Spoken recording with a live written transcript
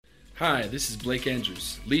Hi, this is Blake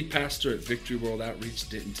Andrews, lead pastor at Victory World Outreach,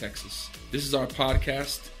 Denton, Texas. This is our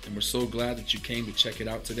podcast, and we're so glad that you came to check it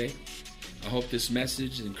out today. I hope this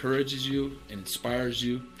message encourages you and inspires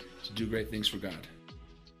you to do great things for God.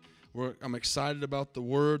 I'm excited about the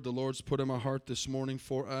word the Lord's put in my heart this morning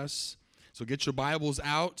for us. So get your Bibles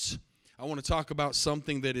out. I want to talk about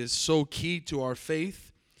something that is so key to our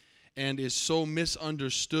faith and is so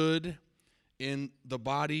misunderstood in the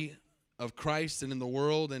body of Christ and in the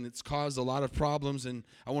world, and it's caused a lot of problems, and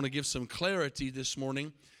I want to give some clarity this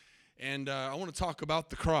morning, and I want to talk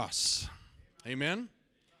about the cross. Amen?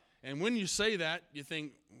 And when you say that, you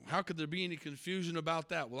think, how could there be any confusion about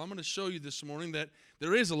that? Well, I'm going to show you this morning that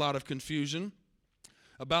there is a lot of confusion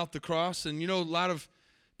about the cross, and you know, a lot of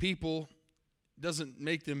people, doesn't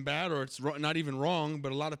make them bad, or it's not even wrong,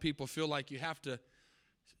 but a lot of people feel like you have to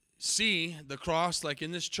see the cross. Like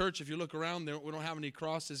in this church, if you look around there, we don't have any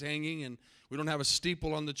crosses hanging, and we don't have a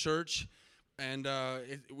steeple on the church, and I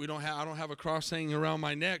don't have a cross hanging around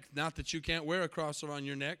my neck. Not that you can't wear a cross around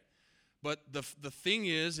your neck, but the thing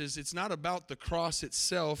is it's not about the cross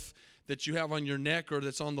itself that you have on your neck or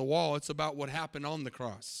that's on the wall. It's about what happened on the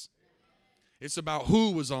cross. It's about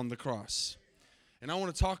who was on the cross. And I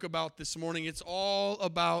want to talk about this morning, it's all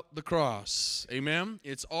about the cross. Amen?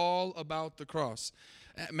 It's all about the cross.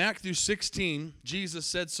 At Matthew 16, Jesus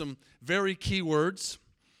said some very key words.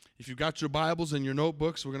 If you've got your Bibles and your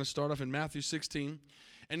notebooks, we're going to start off in Matthew 16.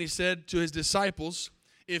 And he said to his disciples,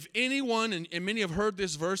 if anyone, and many have heard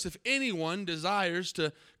this verse, if anyone desires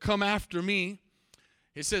to come after me,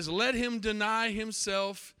 it says, let him deny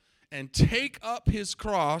himself and take up his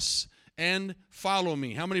cross and follow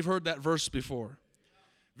me. How many have heard that verse before?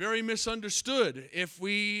 Very misunderstood. If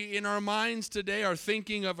we, in our minds today, are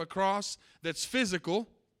thinking of a cross that's physical,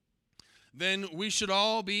 then we should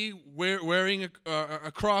all be wearing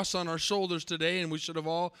a cross on our shoulders today, and we should have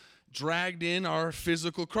all dragged in our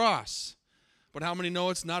physical cross. But how many know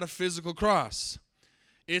it's not a physical cross?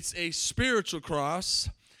 It's a spiritual cross,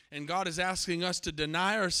 and God is asking us to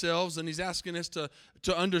deny ourselves, and He's asking us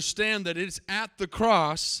to understand that it's at the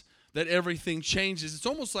cross that everything changes. It's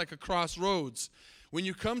almost like a crossroads. When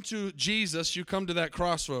you come to Jesus, you come to that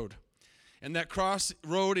crossroad. And that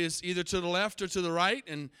crossroad is either to the left or to the right.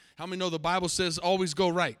 And how many know the Bible says always go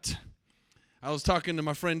right? I was talking to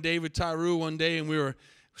my friend David Tyroo one day, and we were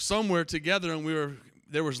somewhere together, and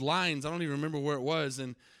there was lines. I don't even remember where it was.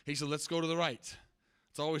 And he said, let's go to the right.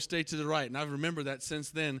 Let's always stay to the right. And I've remembered that since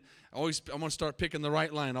then. I'm going to start picking the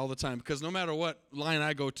right line all the time, because no matter what line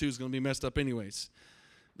I go to is going to be messed up anyways.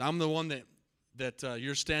 I'm the one that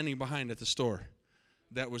you're standing behind at the store.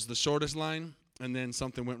 That was the shortest line, and then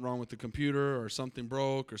something went wrong with the computer, or something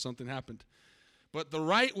broke, or something happened. But the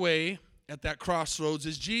right way at that crossroads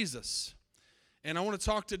is Jesus. And I want to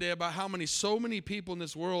talk today about how so many people in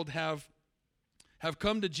this world have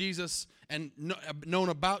come to Jesus and known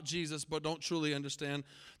about Jesus, but don't truly understand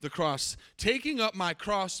the cross. Taking up my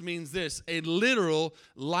cross means this: a literal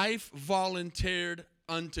life volunteered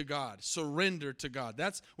unto God, surrender to God.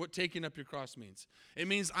 That's what taking up your cross means. It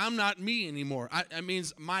means I'm not me anymore. It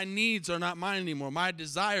means my needs are not mine anymore. My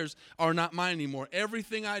desires are not mine anymore.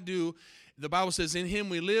 Everything I do, the Bible says, in Him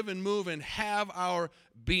we live and move and have our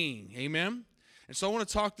being. Amen? And so I want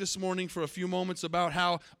to talk this morning for a few moments about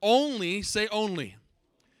how only, say only,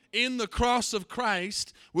 in the cross of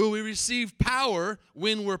Christ will we receive power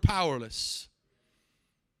when we're powerless.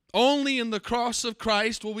 Only in the cross of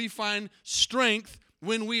Christ will we find strength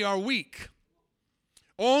when we are weak.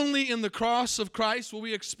 Only in the cross of Christ will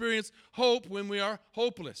we experience hope when we are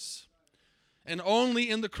hopeless. And only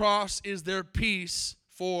in the cross is there peace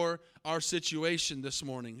for our situation this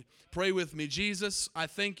morning. Pray with me. Jesus, I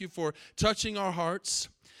thank you for touching our hearts.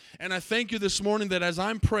 And I thank you this morning that as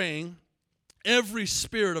I'm praying, every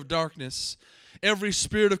spirit of darkness, every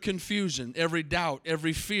spirit of confusion, every doubt,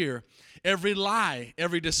 every fear, every lie,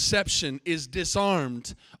 every deception is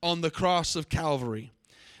disarmed on the cross of Calvary.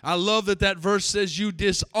 I love that verse says you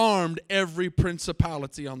disarmed every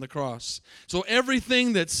principality on the cross. So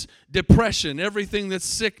everything that's depression, everything that's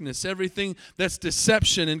sickness, everything that's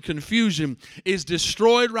deception and confusion is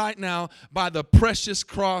destroyed right now by the precious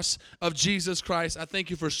cross of Jesus Christ. I thank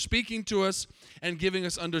you for speaking to us and giving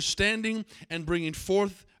us understanding and bringing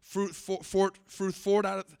forth fruit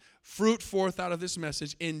forth out of this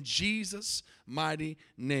message. In Jesus' mighty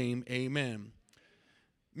name, amen.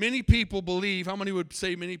 Many people believe, how many would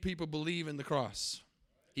say many people believe in the cross?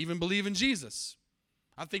 Even believe in Jesus.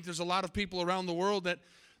 I think there's a lot of people around the world that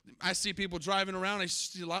I see people driving around. I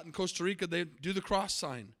see a lot in Costa Rica, they do the cross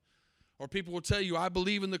sign. Or people will tell you, I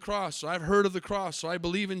believe in the cross, or I've heard of the cross, or I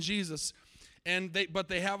believe in Jesus. But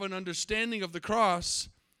they have an understanding of the cross,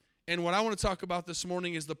 And what I want to talk about this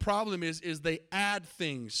morning is the problem is they add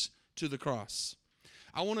things to the cross.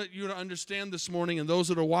 I want you to understand this morning, and those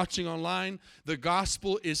that are watching online, the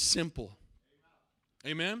gospel is simple.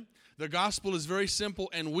 Amen? The gospel is very simple,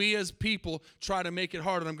 and we as people try to make it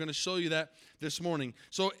hard, and I'm going to show you that this morning.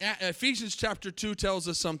 So Ephesians chapter 2 tells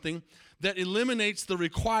us something that eliminates the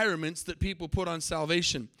requirements that people put on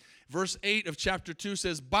salvation. Verse 8 of chapter 2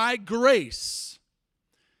 says, by grace,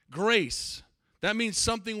 that means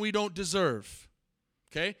something we don't deserve.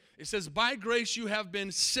 Okay? It says, by grace you have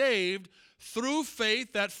been saved through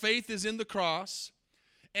faith. That faith is in the cross,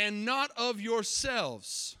 and not of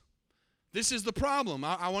yourselves. This is the problem.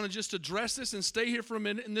 I want to just address this and stay here for a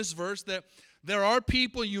minute in this verse, that there are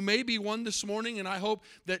people, you may be one this morning, and I hope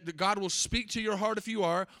that God will speak to your heart if you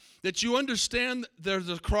are, that you understand there's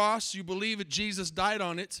a cross, you believe that Jesus died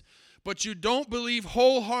on it, but you don't believe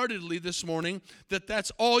wholeheartedly this morning that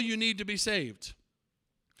that's all you need to be saved.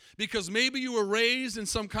 Because maybe you were raised in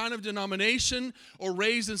some kind of denomination or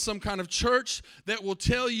raised in some kind of church that will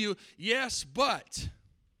tell you, yes, but.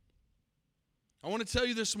 I want to tell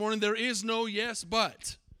you this morning, there is no yes,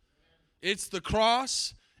 but. It's the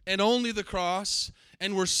cross and only the cross,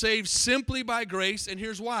 and we're saved simply by grace, and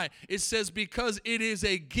here's why. It says because it is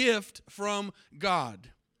a gift from God.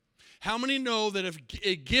 How many know that if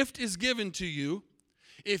a gift is given to you,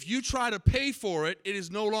 if you try to pay for it, it is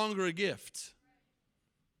no longer a gift?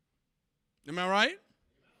 Am I right?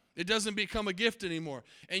 It doesn't become a gift anymore.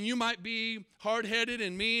 And you might be hard-headed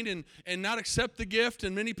and mean and not accept the gift,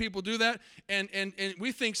 and many people do that. And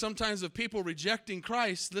we think sometimes of people rejecting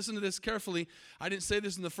Christ. Listen to this carefully. I didn't say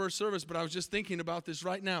this in the first service, but I was just thinking about this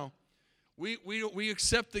right now. We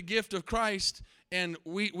accept the gift of Christ, and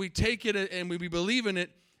we take it and we believe in it,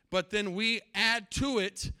 but then we add to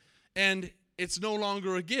it, and it's no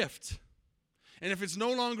longer a gift. And if it's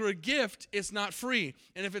no longer a gift, it's not free.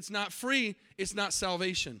 And if it's not free, it's not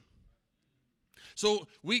salvation. So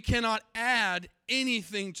we cannot add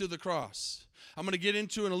anything to the cross. I'm going to get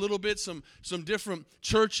into in a little bit some different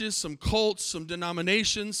churches, some cults, some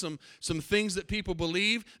denominations, some things that people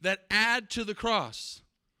believe that add to the cross.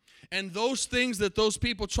 And those things that those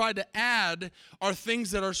people try to add are things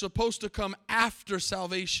that are supposed to come after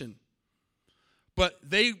salvation. But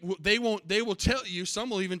they will tell you, some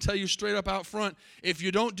will even tell you straight up out front, if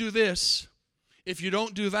you don't do this, if you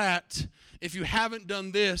don't do that, if you haven't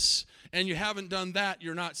done this and you haven't done that,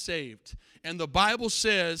 you're not saved. And the Bible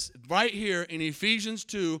says right here in Ephesians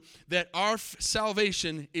 2 that our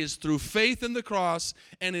salvation is through faith in the cross,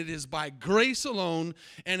 and it is by grace alone,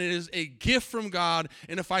 and it is a gift from God.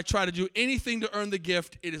 And if I try to do anything to earn the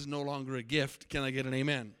gift, it is no longer a gift. Can I get an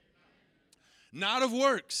amen? Not of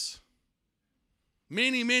works.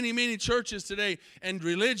 Many churches today and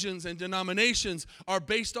religions and denominations are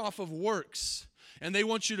based off of works. And they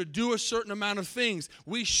want you to do a certain amount of things.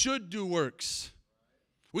 We should do works.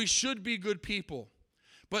 We should be good people.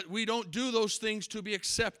 But we don't do those things to be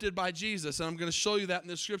accepted by Jesus. And I'm going to show you that in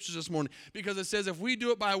the scriptures this morning. Because it says if we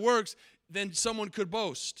do it by works, then someone could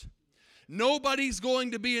boast. Nobody's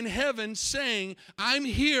going to be in heaven saying, I'm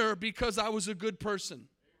here because I was a good person.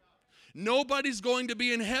 Nobody's going to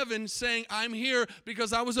be in heaven saying, I'm here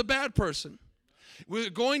because I was a bad person. We're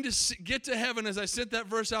going to get to heaven, as I sent that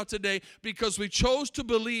verse out today, because we chose to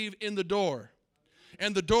believe in the door.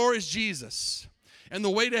 And the door is Jesus. And the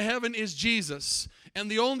way to heaven is Jesus.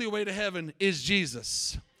 And the only way to heaven is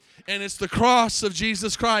Jesus. And it's the cross of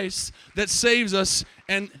Jesus Christ that saves us.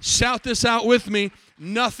 And shout this out with me,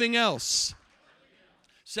 nothing else.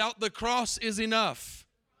 Shout, the cross is enough.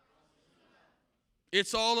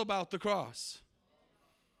 It's all about the cross.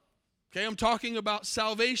 Okay, I'm talking about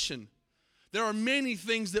salvation. There are many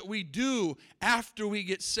things that we do after we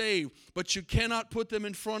get saved, but you cannot put them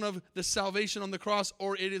in front of the salvation on the cross,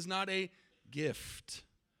 or it is not a gift.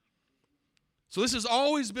 So this has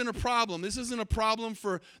always been a problem. This isn't a problem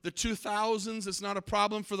for the 2000s. It's not a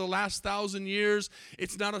problem for the last 1,000 years.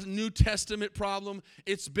 It's not a New Testament problem.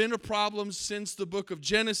 It's been a problem since the book of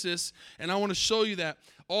Genesis, and I want to show you that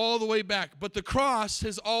all the way back. But the cross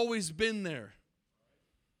has always been there.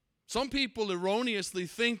 Some people erroneously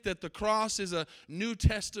think that the cross is a New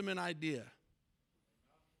Testament idea.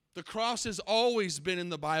 The cross has always been in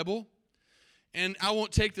the Bible. And I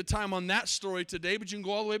won't take the time on that story today, but you can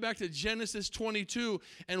go all the way back to Genesis 22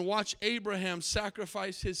 and watch Abraham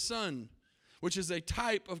sacrifice his son, which is a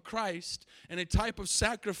type of Christ and a type of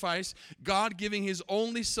sacrifice, God giving his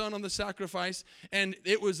only son on the sacrifice, and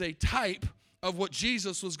it was a type of what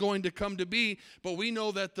Jesus was going to come to be, but we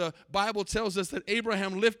know that the Bible tells us that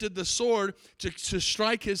Abraham lifted the sword to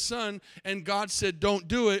strike his son, and God said, don't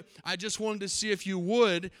do it. I just wanted to see if you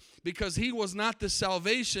would, because he was not the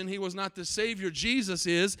salvation, he was not the Savior. Jesus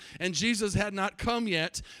is, and Jesus had not come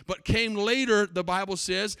yet, but came later. The Bible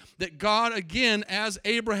says that God, again, as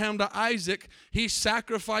Abraham to Isaac, he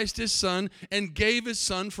sacrificed his son and gave his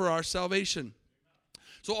son for our salvation.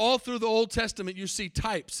 So all through the Old Testament, you see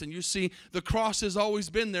types, and you see the cross has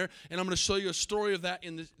always been there, and I'm going to show you a story of that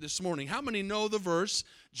this morning. How many know the verse,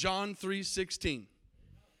 John 3:16?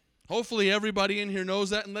 Hopefully everybody in here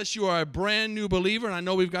knows that, unless you are a brand new believer, and I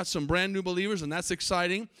know we've got some brand new believers, and that's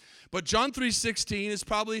exciting. But John 3:16 is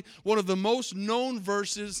probably one of the most known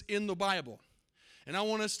verses in the Bible. And I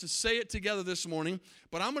want us to say it together this morning,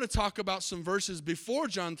 but I'm going to talk about some verses before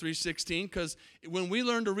John 3:16, because when we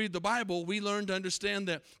learn to read the Bible, we learn to understand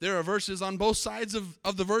that there are verses on both sides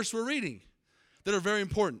of the verse we're reading that are very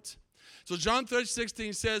important. So John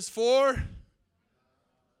 3:16 says, for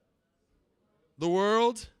the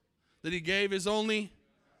world that he gave his only,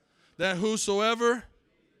 that whosoever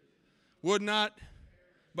would not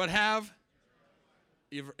but have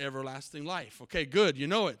everlasting life. Okay, good, you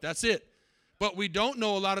know it, that's it. But we don't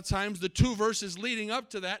know a lot of times the two verses leading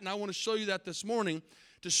up to that, and I want to show you that this morning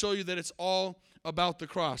to show you that it's all about the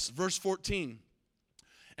cross. Verse 14.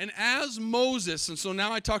 And as Moses, and so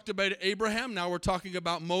now I talked about Abraham, now we're talking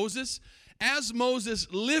about Moses. As Moses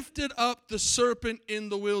lifted up the serpent in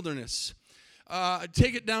the wilderness.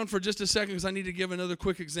 Take it down for just a second, because I need to give another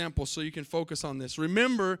quick example so you can focus on this.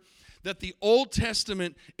 Remember that the Old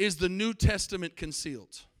Testament is the New Testament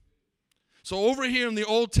concealed. So over here in the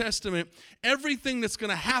Old Testament, everything that's going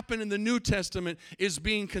to happen in the New Testament is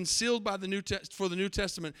being concealed by for the New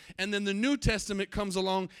Testament. And then the New Testament comes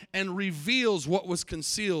along and reveals what was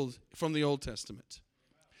concealed from the Old Testament.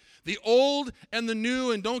 The old and the new,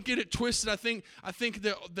 and don't get it twisted. I think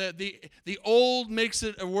the old makes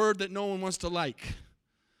it a word that no one wants to like.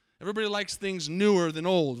 Everybody likes things newer than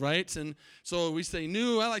old, right? And so we say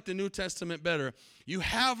new. I like the New Testament better. You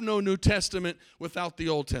have no New Testament without the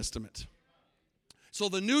Old Testament. So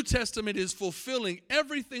the New Testament is fulfilling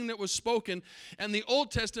everything that was spoken, and the Old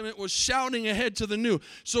Testament was shouting ahead to the New.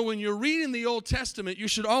 So when you're reading the Old Testament, you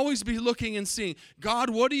should always be looking and seeing, God,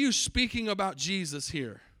 what are you speaking about Jesus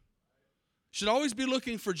here? You should always be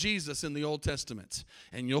looking for Jesus in the Old Testament,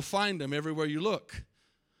 and you'll find him everywhere you look,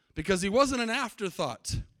 because he wasn't an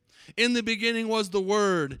afterthought. In the beginning was the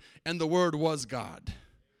Word, and the Word was God.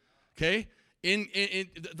 Okay? In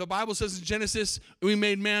the Bible says in Genesis, we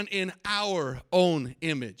made man in our own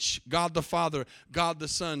image. God the Father, God the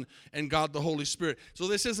Son, and God the Holy Spirit. So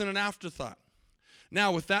this isn't an afterthought.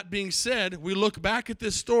 Now, with that being said, we look back at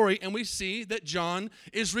this story and we see that John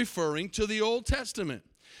is referring to the Old Testament.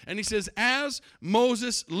 And he says, as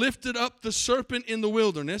Moses lifted up the serpent in the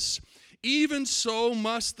wilderness, even so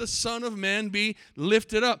must the Son of Man be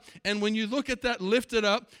lifted up. And when you look at that lifted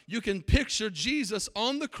up, you can picture Jesus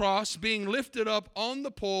on the cross being lifted up on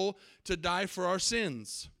the pole to die for our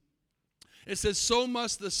sins. It says, so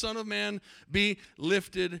must the Son of Man be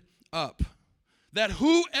lifted up, that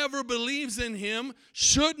whoever believes in him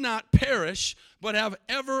should not perish, but have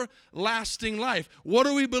everlasting life. What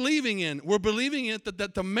are we believing in? We're believing in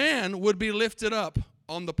that the man would be lifted up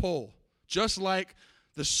on the pole, just like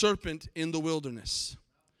the serpent in the wilderness.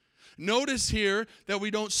 Notice here that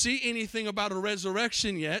we don't see anything about a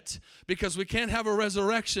resurrection yet, because we can't have a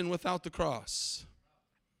resurrection without the cross.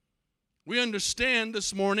 We understand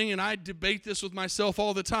this morning, and I debate this with myself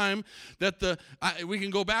all the time, that we can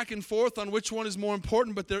go back and forth on which one is more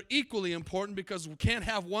important, but they're equally important, because we can't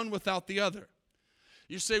have one without the other.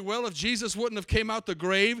 You say, well, if Jesus wouldn't have came out the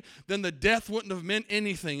grave, then the death wouldn't have meant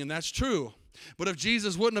anything, and that's true. But if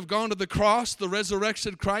Jesus wouldn't have gone to the cross, the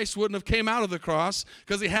resurrected Christ wouldn't have came out of the cross,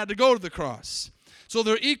 because he had to go to the cross. So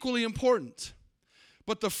they're equally important.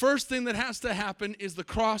 But the first thing that has to happen is the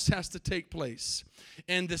cross has to take place.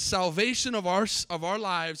 And the salvation of our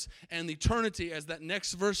lives and eternity, as that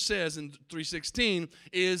next verse says in 3:16,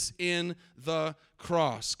 is in the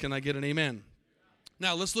cross. Can I get an amen?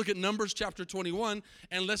 Now let's look at Numbers chapter 21,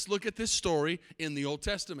 and let's look at this story in the Old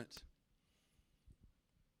Testament.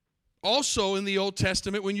 Also in the Old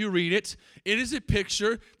Testament, when you read it, it is a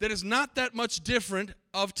picture that is not that much different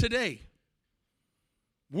of today.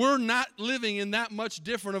 We're not living in that much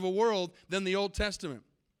different of a world than the Old Testament.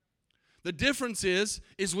 The difference is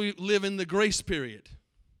we live in the grace period.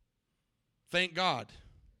 Thank God.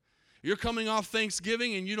 You're coming off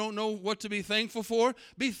Thanksgiving and you don't know what to be thankful for.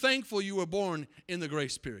 Be thankful you were born in the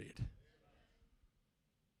grace period.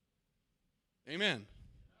 Amen.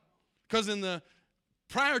 Because in the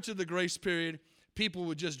prior to the grace period, people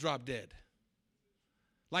would just drop dead.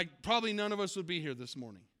 Like probably none of us would be here this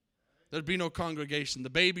morning. There'd be no congregation. The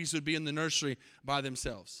babies would be in the nursery by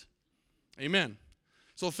themselves. Amen.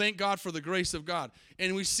 So thank God for the grace of God.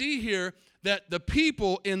 And we see here that the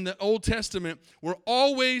people in the Old Testament were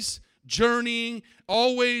always journeying,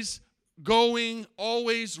 always going,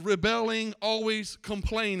 always rebelling, always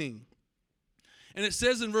complaining. And it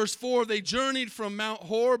says in verse 4, they journeyed from Mount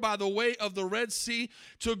Hor by the way of the Red Sea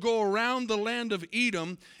to go around the land of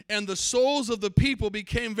Edom, and the souls of the people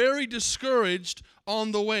became very discouraged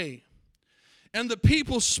on the way. And the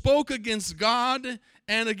people spoke against God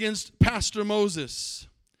and against Pastor Moses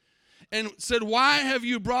and said, why have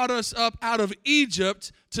you brought us up out of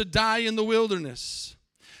Egypt to die in the wilderness?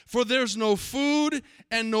 For there's no food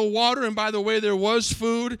and no water. And by the way, there was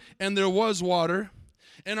food and there was water.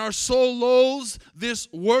 And our soul loathes this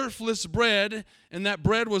worthless bread. And that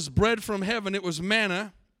bread was bread from heaven. It was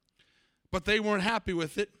manna. But they weren't happy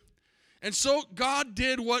with it. And so God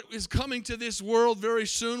did what is coming to this world very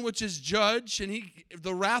soon, which is judge. And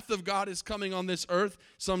the wrath of God is coming on this earth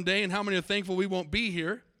someday. And how many are thankful we won't be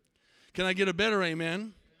here? Can I get a better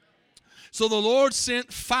amen? So the Lord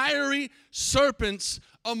sent fiery serpents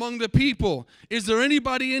among the people. Is there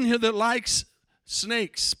anybody in here that likes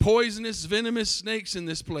snakes, poisonous, venomous snakes in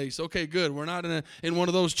this place? Okay, good. We're not in one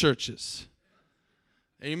of those churches.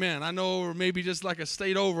 Amen. I know, or maybe just like a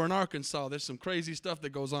state over in Arkansas, there's some crazy stuff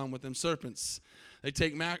that goes on with them serpents. They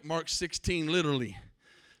take Mark 16 literally.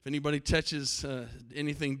 If anybody touches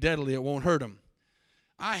anything deadly, it won't hurt them.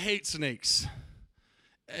 I hate snakes.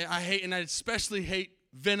 I especially hate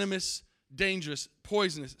venomous, dangerous,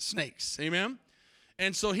 poisonous snakes. Amen?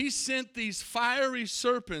 And so he sent these fiery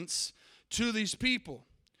serpents to these people.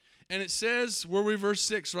 And it says, were we verse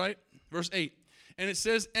 6, right? Verse 8. And it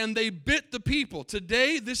says, and they bit the people.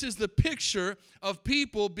 Today, this is the picture of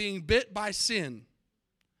people being bit by sin.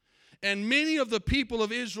 And many of the people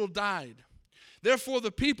of Israel died. Therefore,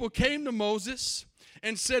 the people came to Moses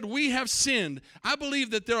and said, we have sinned. I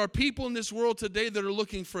believe that there are people in this world today that are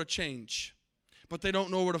looking for a change, but they don't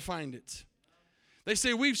know where to find it. They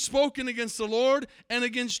say, we've spoken against the Lord and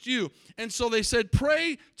against you. And so they said,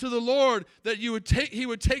 pray to the Lord that he would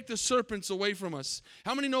take the serpents away from us.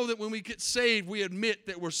 How many know that when we get saved, we admit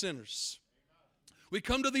that we're sinners? We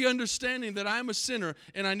come to the understanding that I'm a sinner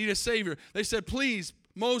and I need a Savior. They said, please,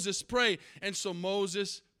 Moses, pray. And so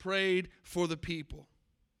Moses prayed for the people.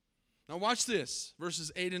 Now watch this,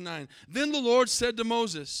 verses 8 and 9. Then the Lord said to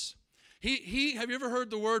Moses, have you ever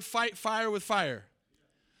heard the word fight fire with fire?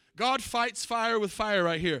 God fights fire with fire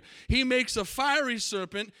right here. He makes a fiery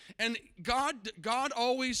serpent, and God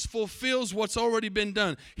always fulfills what's already been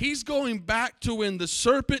done. He's going back to when the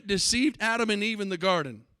serpent deceived Adam and Eve in the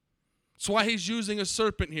garden. That's why he's using a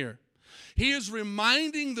serpent here. He is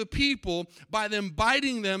reminding the people by them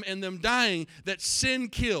biting them and them dying that sin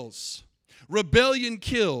kills. Rebellion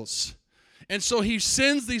kills. And so he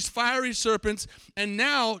sends these fiery serpents, and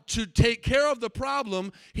now to take care of the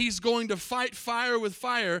problem, he's going to fight fire with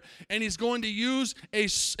fire, and he's going to use a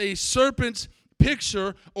serpent's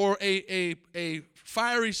picture or a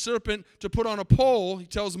fiery serpent to put on a pole, he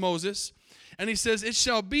tells Moses. And he says, it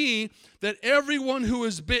shall be that everyone who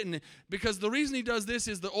is bitten, because the reason he does this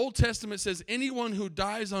is the Old Testament says anyone who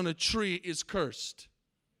dies on a tree is cursed.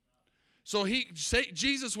 So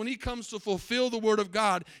Jesus, when he comes to fulfill the word of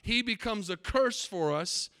God, he becomes a curse for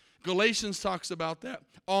us. Galatians talks about that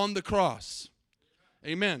on the cross.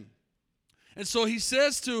 Amen. And so he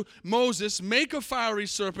says to Moses, make a fiery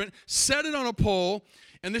serpent, set it on a pole,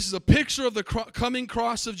 and this is a picture of the coming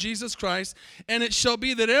cross of Jesus Christ, and it shall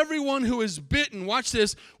be that everyone who is bitten, watch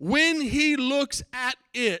this, when he looks at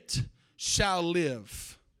it, shall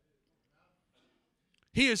live.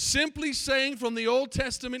 He is simply saying from the Old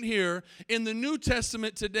Testament here, in the New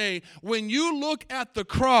Testament today, when you look at the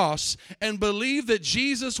cross and believe that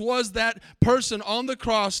Jesus was that person on the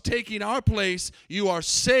cross taking our place, you are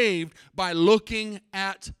saved by looking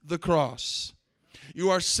at the cross. You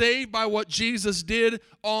are saved by what Jesus did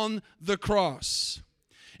on the cross.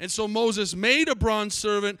 And so Moses made a bronze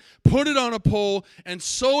serpent, put it on a pole, and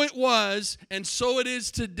so it was, and so it is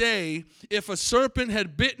today. If a serpent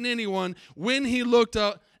had bitten anyone, when he looked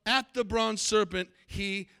up at the bronze serpent,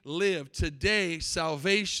 he lived. Today,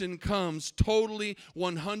 salvation comes totally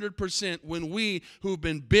 100% when we who've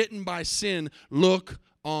been bitten by sin look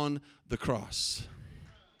on the cross.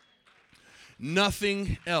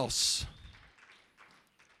 Nothing else.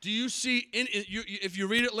 Do you see, if you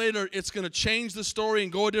read it later, it's going to change the story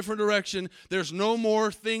and go a different direction. There's no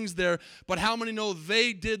more things there. But how many know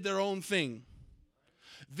they did their own thing?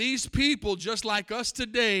 these people, just like us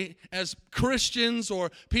today, as Christians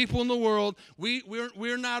or people in the world,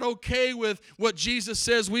 we're not okay with what Jesus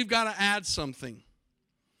says. We've got to add something.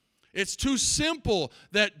 It's too simple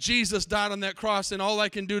that Jesus died on that cross and all I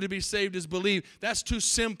can do to be saved is believe. That's too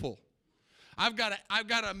simple. I've got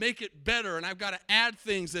to make it better, and I've got to add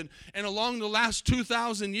things. And along the last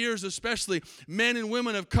 2,000 years especially, men and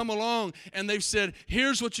women have come along, and they've said,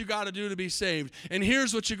 here's what you got to do to be saved, and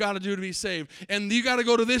here's what you got to do to be saved. And you got to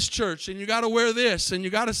go to this church, and you got to wear this, and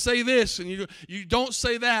you got to say this, and you don't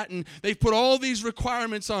say that. And they've put all these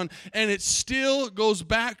requirements on, and it still goes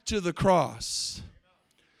back to the cross.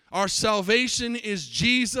 Our salvation is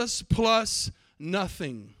Jesus plus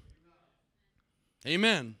nothing.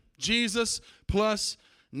 Amen. Jesus plus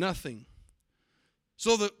nothing.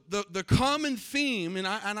 So the common theme, and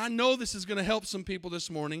I know this is going to help some people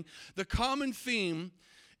this morning, the common theme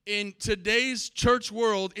in today's church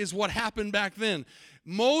world is what happened back then.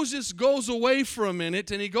 Moses goes away for a minute,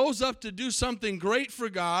 and he goes up to do something great for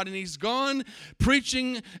God, and he's gone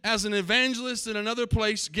preaching as an evangelist in another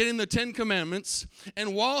place, getting the 10 Commandments,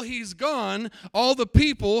 and while he's gone, all the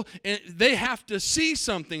people, they have to see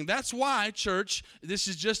something. That's why, church, this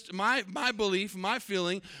is just my belief, my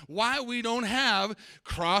feeling, why we don't have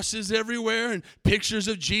crosses everywhere and pictures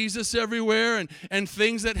of Jesus everywhere and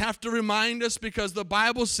things that have to remind us, because the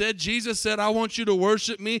Bible said, Jesus said, I want you to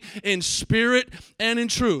worship me in spirit and in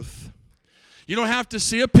truth. You don't have to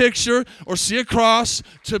see a picture or see a cross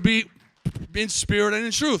to be in spirit and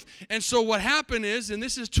in truth. And so what happened is, and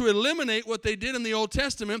this is to eliminate what they did in the Old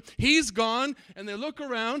Testament, he's gone, and they look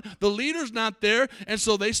around, the leader's not there, and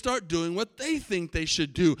so they start doing what they think they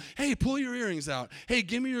should do. Hey, pull your earrings out. Hey,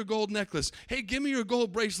 give me your gold necklace. Hey, give me your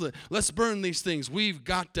gold bracelet. Let's burn these things. We've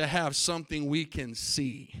got to have something we can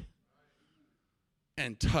see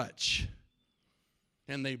and touch.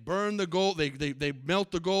 And they burn the gold, they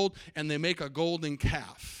melt the gold, and they make a golden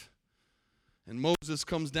calf. And Moses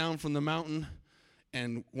comes down from the mountain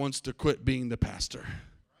and wants to quit being the pastor.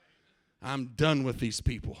 I'm done with these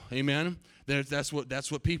people. Amen? That's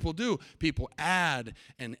what people do. People add,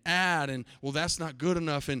 and well, that's not good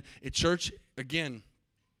enough. And at church, again,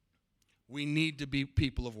 we need to be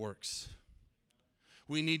people of works.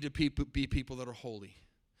 We need to be people that are holy.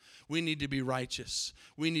 We need to be righteous.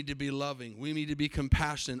 We need to be loving. We need to be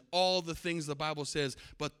compassionate. All the things the Bible says,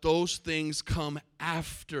 but those things come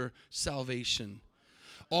after salvation.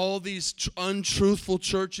 All these untruthful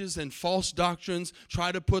churches and false doctrines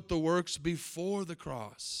try to put the works before the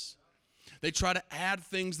cross. They try to add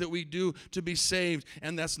things that we do to be saved,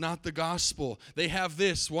 and that's not the gospel. They have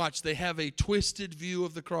this, watch, they have a twisted view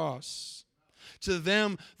of the cross. To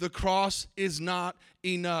them, the cross is not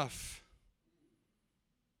enough.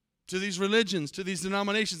 To these religions, to these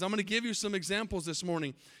denominations. I'm going to give you some examples this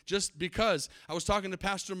morning just because. I was talking to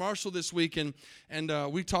Pastor Marshall this week, and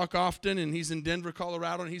we talk often, and he's in Denver,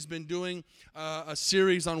 Colorado, and he's been doing a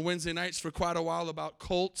series on Wednesday nights for quite a while about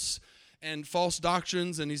cults and false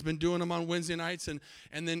doctrines, and he's been doing them on Wednesday nights, and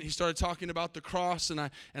then he started talking about the cross, and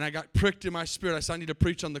I got pricked in my spirit. I said, I need to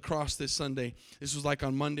preach on the cross this Sunday. This was like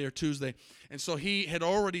on Monday or Tuesday. And so he had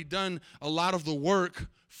already done a lot of the work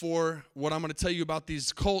for what I'm going to tell you about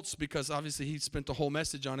these cults, because obviously he spent the whole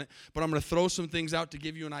message on it, but I'm going to throw some things out to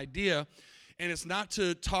give you an idea. And it's not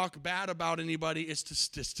to talk bad about anybody, it's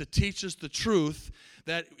to teach us the truth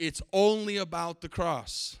that it's only about the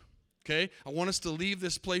cross. Okay? I want us to leave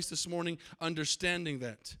this place this morning understanding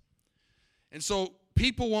that. And so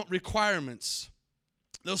people want requirements.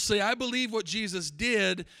 They'll say, I believe what Jesus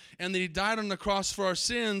did and that he died on the cross for our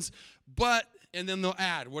sins, but, and then they'll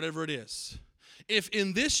add whatever it is. If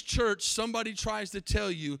in this church somebody tries to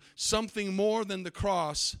tell you something more than the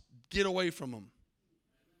cross, get away from them.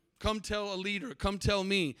 Come tell a leader. Come tell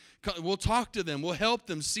me. We'll talk to them. We'll help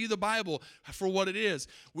them see the Bible for what it is.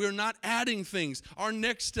 We're not adding things. Our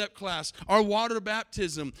next step class, our water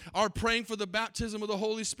baptism, our praying for the baptism of the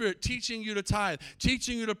Holy Spirit, teaching you to tithe,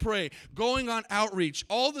 teaching you to pray, going on outreach.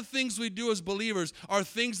 All the things we do as believers are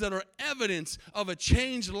things that are evidence of a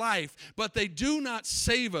changed life, but they do not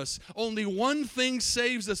save us. Only one thing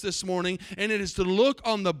saves us this morning, and it is to look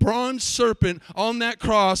on the bronze serpent on that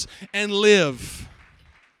cross and live.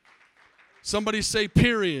 Somebody say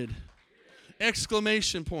period.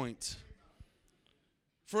 Exclamation point.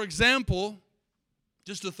 For example,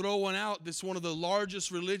 just to throw one out, this one of the largest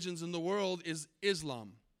religions in the world is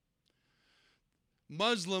Islam.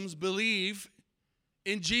 Muslims believe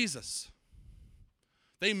in Jesus.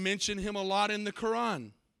 They mention him a lot in the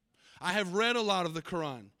Quran. I have read a lot of the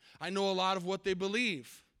Quran. I know a lot of what they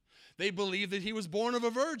believe. They believe that he was born of a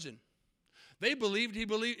virgin. They believed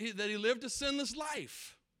that he lived a sinless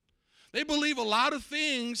life. They believe a lot of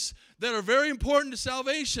things that are very important to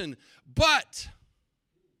salvation, but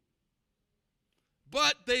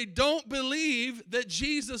they don't believe that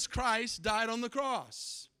Jesus Christ died on the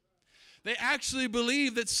cross. They actually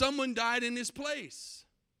believe that someone died in his place.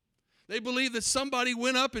 They believe that somebody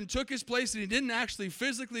went up and took his place and he didn't actually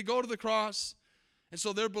physically go to the cross. And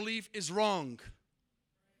so their belief is wrong.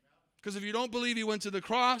 Because if you don't believe he went to the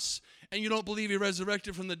cross and you don't believe he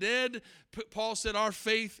resurrected from the dead, Paul said our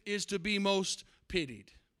faith is to be most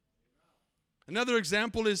pitied. Another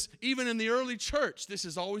example is even in the early church, this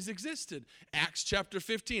has always existed. Acts chapter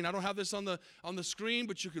 15. I don't have this on the screen,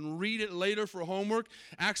 but you can read it later for homework.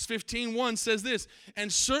 Acts 15:1 says this,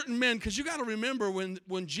 and certain men, because you got to remember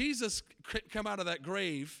when Jesus came out of that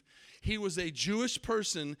grave, he was a Jewish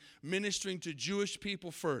person ministering to Jewish people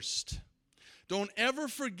first. Don't ever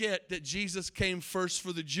forget that Jesus came first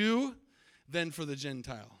for the Jew, then for the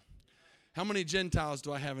Gentile. How many Gentiles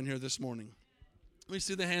do I have in here this morning? Let me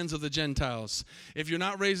see the hands of the Gentiles. If you're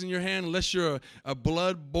not raising your hand, unless you're a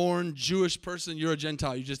blood-born Jewish person, you're a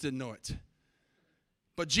Gentile. You just didn't know it.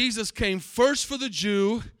 But Jesus came first for the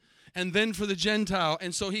Jew and then for the Gentile.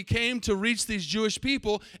 And so he came to reach these Jewish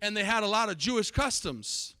people, and they had a lot of Jewish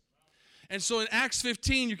customs. And so in Acts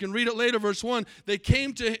 15, you can read it later, verse 1, they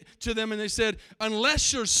came to them and they said,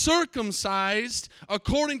 unless you're circumcised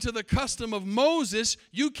according to the custom of Moses,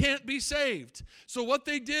 you can't be saved. So what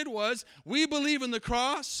they did was, we believe in the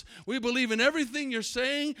cross, we believe in everything you're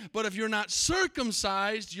saying, but if you're not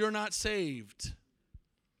circumcised, you're not saved.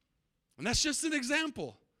 And that's just an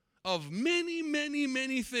example of many, many,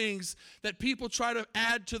 many things that people try to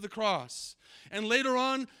add to the cross. And later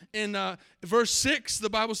on in verse 6, the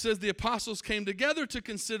Bible says the apostles came together to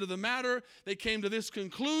consider the matter. They came to this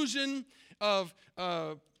conclusion of,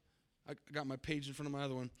 I got my page in front of my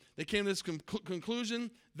other one. They came to this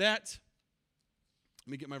conclusion that,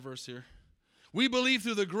 let me get my verse here. We believe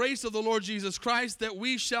through the grace of the Lord Jesus Christ that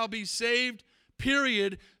we shall be saved,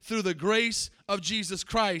 period, through the grace of Jesus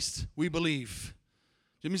Christ, we believe.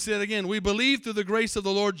 Let me say that again. We believe through the grace of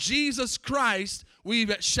the Lord Jesus Christ, we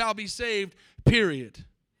shall be saved, period.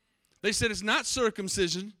 They said it's not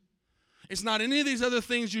circumcision. It's not any of these other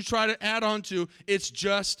things you try to add on to. It's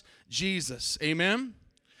just Jesus. Amen?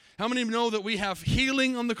 How many know that we have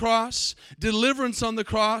healing on the cross, deliverance on the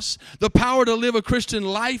cross, the power to live a Christian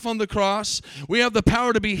life on the cross? We have the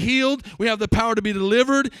power to be healed. We have the power to be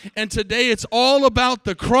delivered. And today it's all about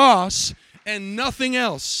the cross and nothing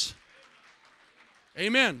else.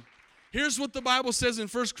 Amen. Here's what the Bible says in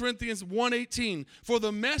 1 Corinthians 1:18. For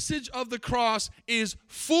the message of the cross is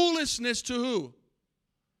foolishness to who?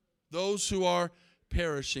 Those who are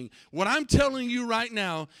perishing. What I'm telling you right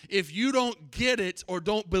now, if you don't get it or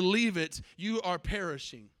don't believe it, you are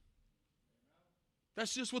perishing.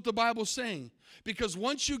 That's just what the Bible's saying. Because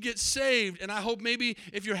once you get saved, and I hope maybe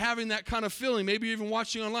if you're having that kind of feeling, maybe you're even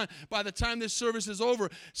watching online, by the time this service is over,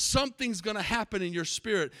 something's going to happen in your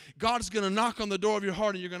spirit. God's going to knock on the door of your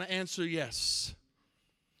heart and you're going to answer yes.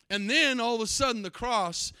 And then all of a sudden the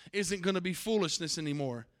cross isn't going to be foolishness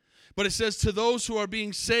anymore. But it says to those who are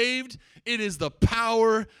being saved, it is the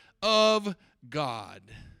power of God.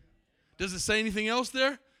 Does it say anything else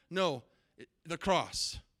there? No, the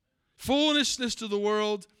cross. Foolishness to the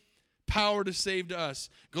world, power to save to us.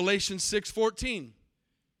 Galatians 6:14.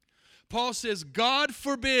 Paul says, God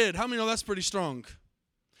forbid. How many know that's pretty strong?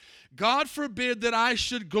 God forbid that I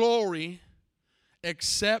should glory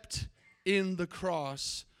except in the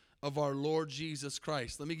cross of our Lord Jesus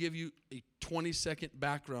Christ. Let me give you a 20-second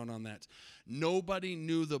background on that. Nobody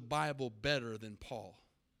knew the Bible better than Paul,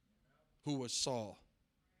 who was Saul.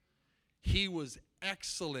 He was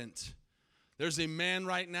excellent. There's a man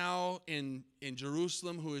right now in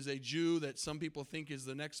Jerusalem who is a Jew that some people think is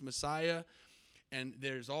the next Messiah. And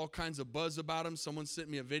there's all kinds of buzz about him. Someone sent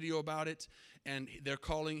me a video about it. And they're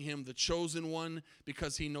calling him the chosen one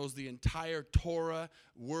because he knows the entire Torah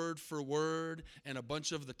word for word and a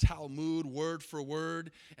bunch of the Talmud word for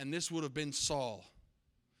word. And this would have been Saul.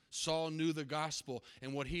 Saul knew the gospel.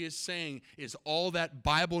 And what he is saying is all that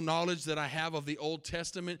Bible knowledge that I have of the Old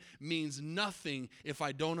Testament means nothing if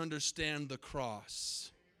I don't understand the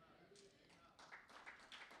cross.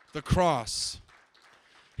 The cross.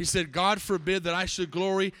 He said, God forbid that I should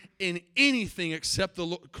glory in anything except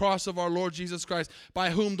the cross of our Lord Jesus Christ, by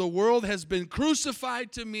whom the world has been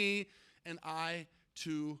crucified to me and I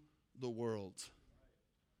to the world.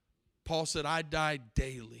 Paul said, I die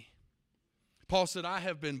daily. Paul said, I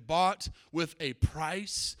have been bought with a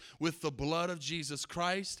price, with the blood of Jesus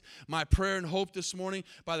Christ. My prayer and hope this morning,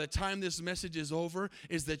 by the time this message is over,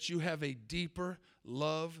 is that you have a deeper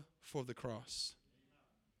love for the cross.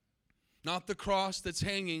 Not the cross that's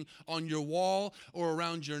hanging on your wall or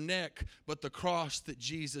around your neck, but the cross that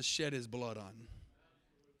Jesus shed his blood on.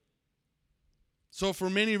 So for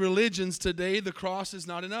many religions today, the cross is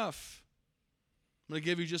not enough. I'm going to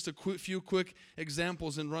give you just a few quick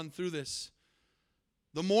examples and run through this.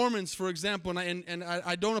 The Mormons, for example, and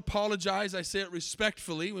I don't apologize, I say it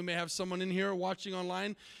respectfully. We may have someone in here watching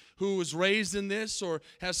online who was raised in this or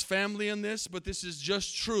has family in this, but this is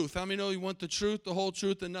just truth. How many know you want the truth, the whole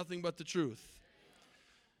truth, and nothing but the truth?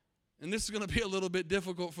 And this is going to be a little bit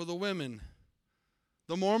difficult for the women.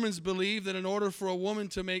 The Mormons believe that in order for a woman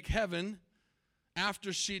to make heaven,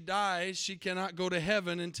 after she dies, she cannot go to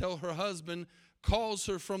heaven until her husband calls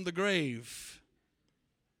her from the grave.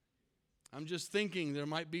 I'm just thinking there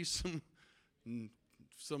might be some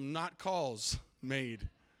not calls made.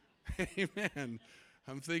 Amen.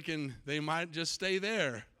 I'm thinking they might just stay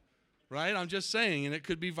there, right? I'm just saying, and it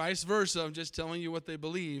could be vice versa. I'm just telling you what they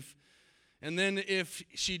believe. And then if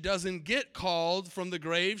she doesn't get called from the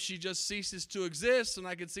grave, she just ceases to exist, and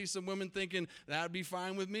I could see some women thinking, that'd be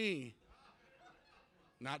fine with me.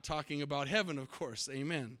 Not talking about heaven, of course.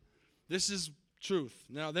 Amen. This is truth.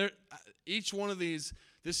 Now, each one of these,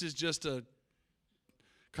 this is just a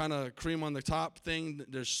kind of cream on the top thing.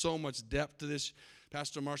 There's so much depth to this.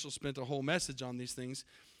 Pastor Marshall spent a whole message on these things,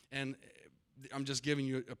 and I'm just giving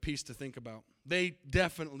you a piece to think about. They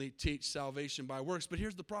definitely teach salvation by works, but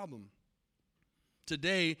here's the problem.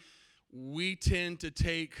 Today, we tend to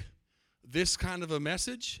take this kind of a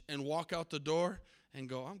message and walk out the door and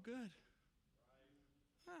go, I'm good.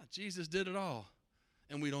 Jesus did it all.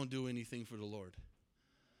 And we don't do anything for the Lord.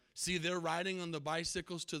 See, their riding on the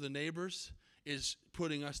bicycles to the neighbors is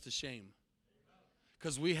putting us to shame.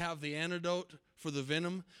 Because we have the antidote for the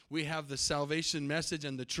venom. We have the salvation message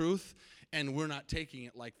and the truth. And we're not taking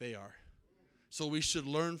it like they are. So we should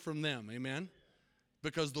learn from them. Amen?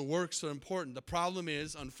 Because the works are important. The problem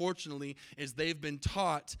is, unfortunately, is they've been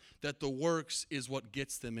taught that the works is what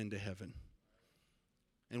gets them into heaven.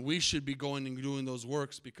 And we should be going and doing those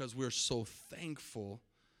works because we're so thankful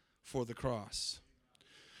for the cross.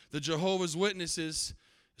 The Jehovah's Witnesses,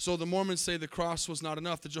 so the Mormons say the cross was not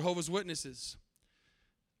enough. The Jehovah's Witnesses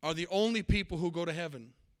are the only people who go to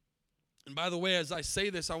heaven. And by the way, as I say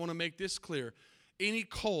this, I want to make this clear. Any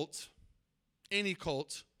cult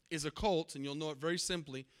is a cult, and you'll know it very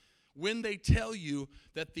simply, when they tell you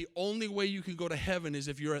that the only way you can go to heaven is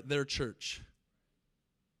if you're at their church.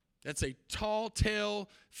 That's a tall tale,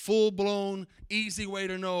 full-blown, easy way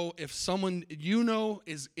to know if someone you know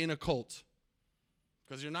is in a cult.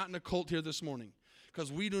 Because you're not in a cult here this morning.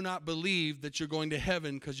 Because we do not believe that you're going to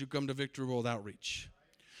heaven because you come to Victory World Outreach.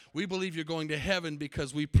 We believe you're going to heaven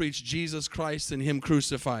because we preach Jesus Christ and Him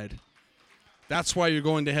crucified. That's why you're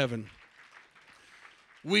going to heaven.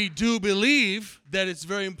 We do believe that it's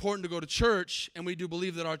very important to go to church, and we do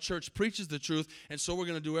believe that our church preaches the truth, and so we're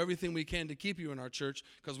going to do everything we can to keep you in our church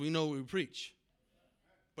because we know what we preach.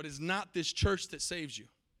 But it's not this church that saves you.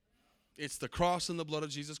 It's the cross and the blood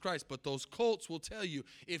of Jesus Christ. But those cults will tell you,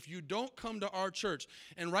 if you don't come to our church,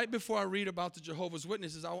 and right before I read about the Jehovah's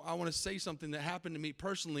Witnesses, I want to say something that happened to me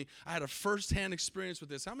personally. I had a firsthand experience with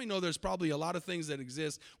this. How many know there's probably a lot of things that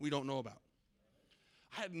exist we don't know about?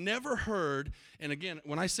 I had never heard, and again,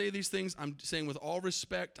 when I say these things, I'm saying with all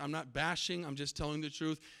respect, I'm not bashing, I'm just telling the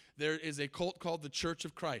truth. There is a cult called the Church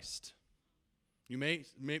of Christ. You may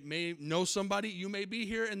know somebody, you may be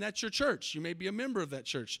here, and that's your church. You may be a member of that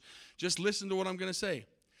church. Just listen to what I'm going to say.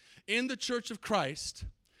 In the Church of Christ,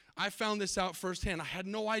 I found this out firsthand. I had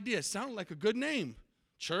no idea. It sounded like a good name.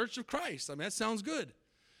 Church of Christ. I mean, that sounds good.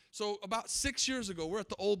 So about 6 years ago, we're at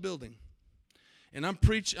the old building. And I'm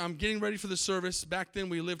getting ready for the service. Back then,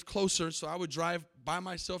 we lived closer, so I would drive by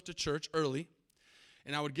myself to church early.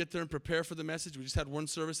 And I would get there and prepare for the message. We just had one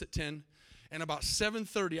service at 10. And about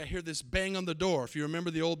 7:30, I hear this bang on the door. If you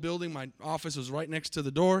remember the old building, my office was right next to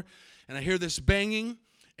the door. And I hear this banging.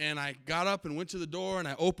 And I got up and went to the door, and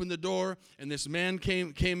I opened the door. And this man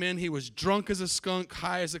came in. He was drunk as a skunk,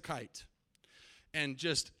 high as a kite. And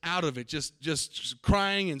just out of it, just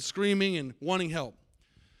crying and screaming and wanting help.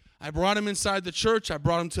 I brought him inside the church. I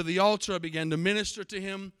brought him to the altar. I began to minister to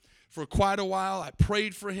him for quite a while. I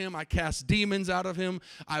prayed for him. I cast demons out of him.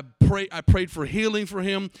 I prayed for healing for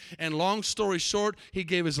him. And long story short, he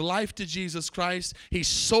gave his life to Jesus Christ. He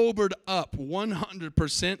sobered up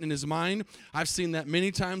 100% in his mind. I've seen that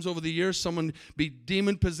many times over the years. Someone be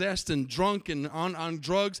demon-possessed and drunk and on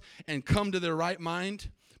drugs and come to their right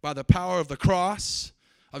mind by the power of the cross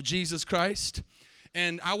of Jesus Christ.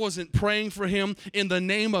 And I wasn't praying for him. In the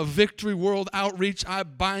name of Victory World Outreach, I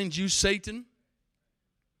bind you, Satan.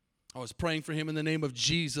 I was praying for him in the name of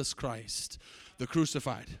Jesus Christ, the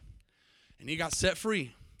crucified. And he got set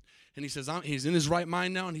free. And he says, he's in his right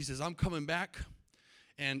mind now, and he says, I'm coming back,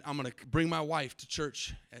 and I'm going to bring my wife to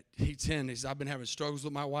church at H10. He says, I've been having struggles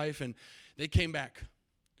with my wife, and they came back.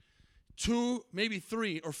 2, maybe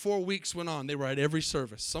 3 or 4 weeks went on. They were at every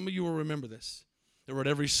service. Some of you will remember this. They were at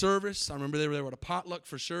every service. I remember they were at a potluck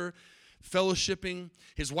for sure, fellowshipping.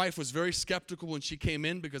 His wife was very skeptical when she came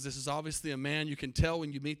in, because this is obviously a man you can tell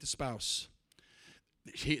when you meet the spouse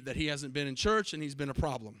that he hasn't been in church and he's been a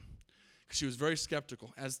problem. She was very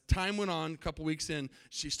skeptical. As time went on, a couple weeks in,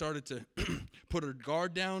 she started to put her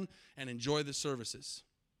guard down and enjoy the services.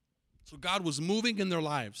 So God was moving in their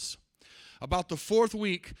lives. About the 4th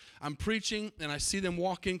week, I'm preaching, and I see them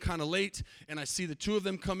walk in kind of late, and I see the 2 of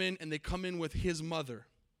them come in, and they come in with his mother.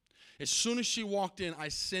 As soon as she walked in, I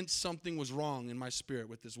sensed something was wrong in my spirit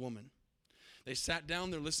with this woman. They sat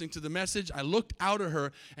down, they're listening to the message. I looked out at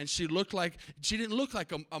her, and she didn't look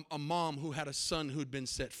like a mom who had a son who'd been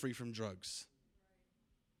set free from drugs.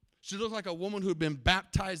 She looked like a woman who'd been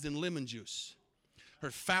baptized in lemon juice.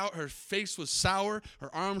 Her face was sour,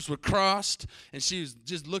 her arms were crossed, and she was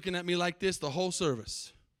just looking at me like this the whole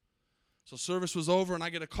service. So service was over, and I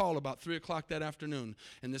get a call about 3 o'clock that afternoon.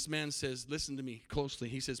 And this man says, listen to me closely.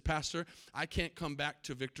 He says, Pastor, I can't come back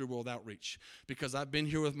to Victory World Outreach because I've been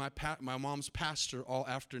here with my mom's pastor all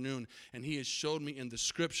afternoon, and he has showed me in the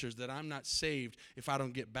scriptures that I'm not saved if I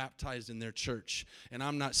don't get baptized in their church. And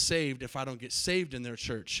I'm not saved if I don't get saved in their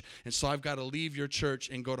church. And so I've got to leave your church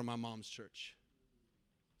and go to my mom's church.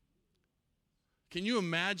 Can you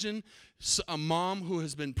imagine a mom who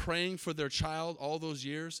has been praying for their child all those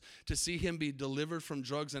years to see him be delivered from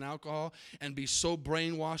drugs and alcohol and be so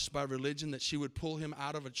brainwashed by religion that she would pull him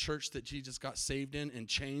out of a church that he just got saved in and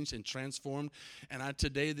changed and transformed? And to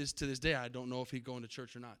this day, I don't know if he's going to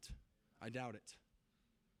church or not. I doubt it.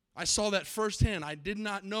 I saw that firsthand. I did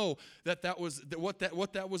not know what that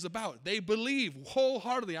was about. They believe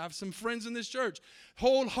wholeheartedly. I have some friends in this church,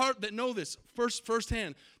 that know this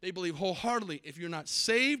firsthand. They believe wholeheartedly. If you're not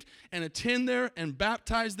saved and attend there and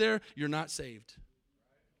baptized there, you're not saved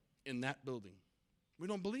in that building. We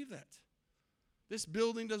don't believe that. This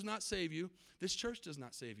building does not save you. This church does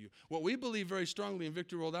not save you. What we believe very strongly in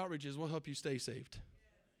Victory World Outreach is we'll help you stay saved.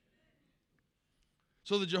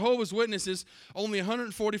 So the Jehovah's Witnesses, only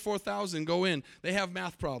 144,000 go in. They have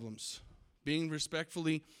math problems, being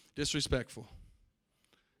respectfully disrespectful.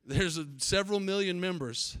 There's several million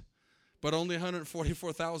members, but only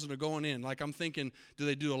 144,000 are going in. Like, I'm thinking, do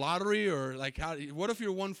they do a lottery, or like, what if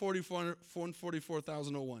you're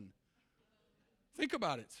 144,001? Think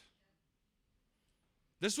about it.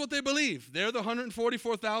 This is what they believe. They're the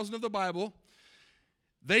 144,000 of the Bible.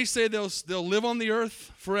 They say they'll live on the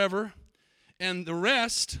earth forever. And the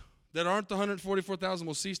rest that aren't the 144,000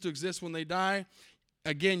 will cease to exist when they die.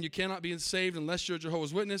 Again, you cannot be saved unless you're a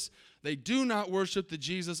Jehovah's Witness. They do not worship the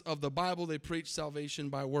Jesus of the Bible. They preach salvation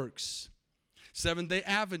by works. Seventh-day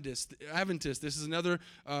Adventist. This is another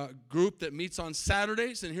group that meets on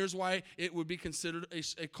Saturdays, and here's why it would be considered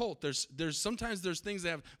a cult. Sometimes there's things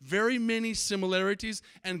that have very many similarities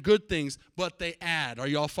and good things, but they add. Are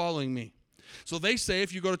y'all following me? So they say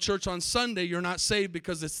if you go to church on Sunday, you're not saved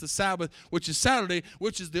because it's the Sabbath, which is Saturday,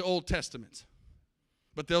 which is the Old Testament.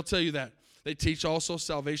 But they'll tell you that. They teach also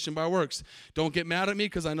salvation by works. Don't get mad at me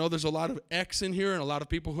because I know there's a lot of X in here and a lot of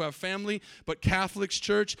people who have family. But Catholic's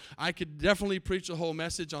church, I could definitely preach a whole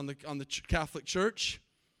message on the Catholic Church.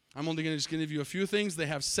 I'm only going to give you a few things. They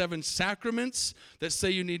have 7 sacraments that say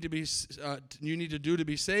you need to do to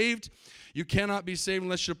be saved. You cannot be saved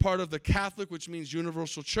unless you're part of the Catholic, which means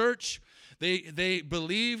universal church. They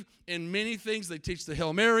believe in many things. They teach the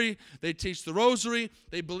Hail Mary. They teach the Rosary.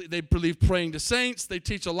 They believe praying to saints. They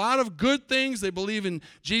teach a lot of good things. They believe in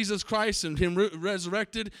Jesus Christ and Him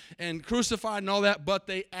resurrected and crucified and all that, but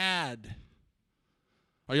they add.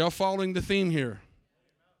 Are y'all following the theme here?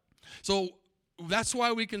 So that's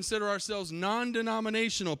why we consider ourselves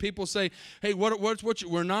non-denominational. People say, hey,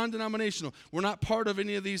 we're non-denominational. We're not part of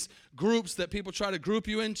any of these groups that people try to group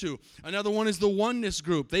you into. Another one is the oneness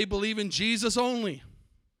group. They believe in Jesus only.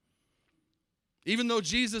 Even though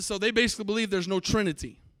so they basically believe there's no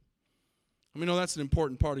Trinity. I mean, that's an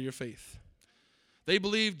important part of your faith. They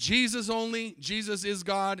believe Jesus only. Jesus is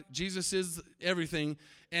God. Jesus is everything.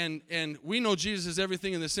 And we know Jesus is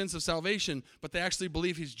everything in the sense of salvation, but they actually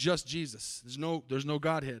believe He's just Jesus. There's no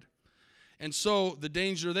Godhead. And so the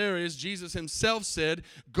danger there is Jesus Himself said,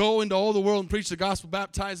 go into all the world and preach the gospel,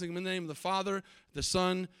 baptizing them in the name of the Father, the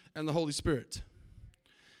Son, and the Holy Spirit.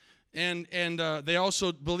 And they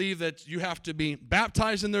also believe that you have to be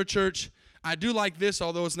baptized in their church. I do like this,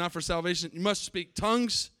 although it's not for salvation. You must speak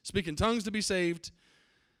in tongues to be saved.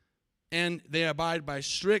 and they abide by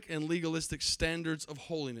strict and legalistic standards of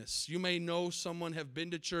holiness. You may know someone, have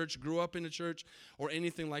been to church, grew up in a church, or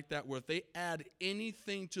anything like that, where if they add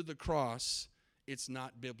anything to the cross, it's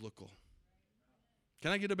not biblical.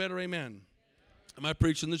 Can I get a better amen? Am I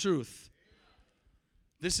preaching the truth?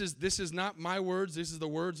 This is not my words. This is the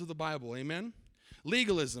words of the Bible. Amen?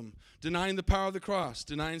 Legalism, denying the power of the cross,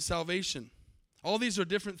 denying salvation. All these are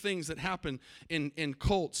different things that happen in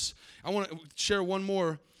cults. I want to share one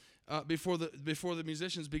more before the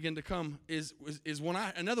musicians begin to come. Is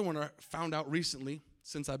another one I found out recently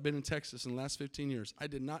since I've been in Texas in the last 15 years. I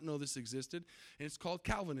did not know this existed, and it's called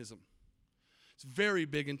Calvinism. It's very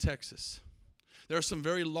big in Texas. There are some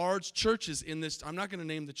very large churches in this. I'm not going to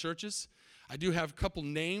name the churches. I do have a couple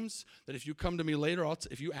names that if you come to me later,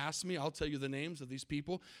 if you ask me, I'll tell you the names of these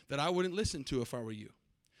people that I wouldn't listen to if I were you.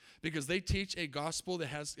 Because they teach a gospel that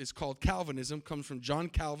is called Calvinism, comes from John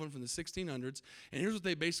Calvin from the 1600s. And here's what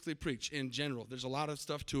they basically preach in general. There's a lot of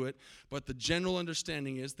stuff to it, but the general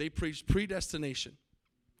understanding is they preach predestination.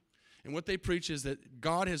 And what they preach is that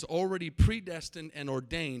God has already predestined and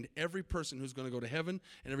ordained every person who's going to go to heaven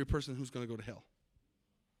and every person who's going to go to hell.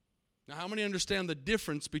 Now, how many understand the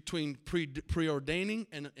difference between preordaining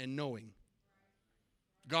and knowing?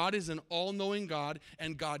 God is an all-knowing God,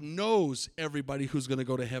 and God knows everybody who's going to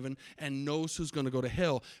go to heaven and knows who's going to go to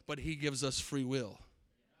hell, but he gives us free will.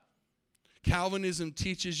 Calvinism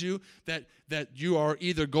teaches you that you are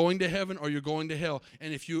either going to heaven or you're going to hell.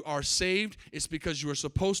 And if you are saved, it's because you were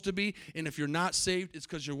supposed to be, and if you're not saved, it's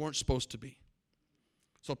because you weren't supposed to be.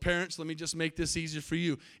 So parents, let me just make this easier for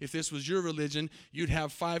you. If this was your religion, you'd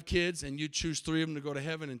have 5 kids, and you'd choose 3 of them to go to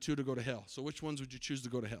heaven and 2 to go to hell. So which ones would you choose to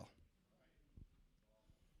go to hell?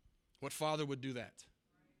 What father would do that?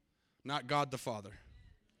 Not God the Father.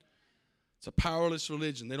 It's a powerless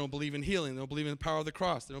religion. They don't believe in healing. They don't believe in the power of the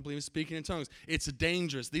cross. They don't believe in speaking in tongues. It's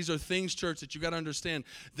dangerous. These are things, church, that you got to understand.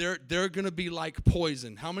 They're going to be like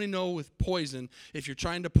poison. How many know with poison, if you're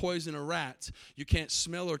trying to poison a rat, you can't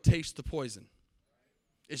smell or taste the poison?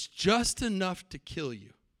 It's just enough to kill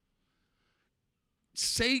you.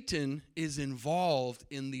 Satan is involved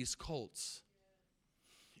in these cults.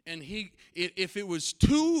 And if it was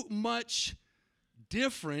too much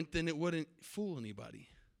different, then it wouldn't fool anybody.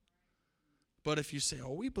 But if you say,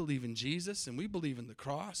 oh, we believe in Jesus, and we believe in the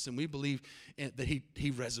cross, and we believe that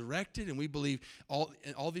he resurrected, and we believe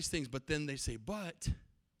all these things, but then they say, but,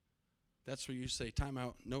 that's where you say, time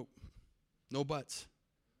out, nope, no buts.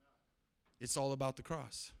 It's all about the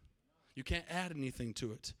cross. You can't add anything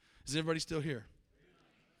to it. Is everybody still here?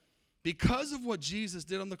 Because of what Jesus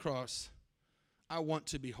did on the cross, I want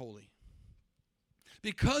to be holy.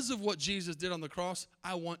 Because of what Jesus did on the cross,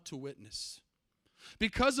 I want to witness.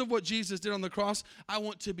 Because of what Jesus did on the cross, I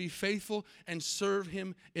want to be faithful and serve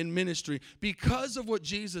him in ministry. Because of what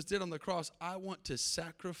Jesus did on the cross, I want to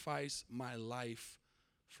sacrifice my life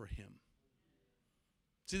for him.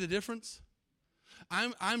 See the difference?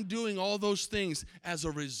 I'm doing all those things as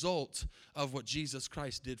a result of what Jesus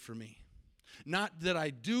Christ did for me. Not that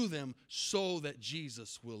I do them so that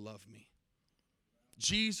Jesus will love me.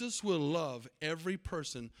 Jesus will love every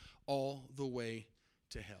person all the way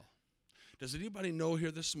to hell. Does anybody know here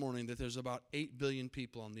this morning that there's about 8 billion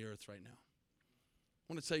people on the earth right now?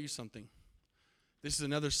 I want to tell you something. This is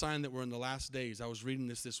another sign that we're in the last days. I was reading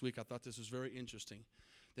this week. I thought this was very interesting.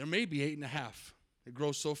 There may be 8.5. It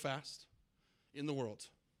grows so fast in the world.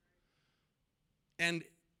 And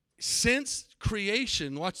since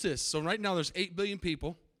creation, watch this. So right now there's 8 billion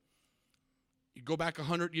people. You go back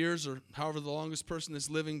 100 years or however the longest person is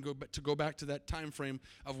living, go back to that time frame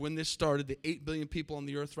of when this started, the 8 billion people on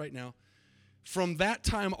the earth right now. From that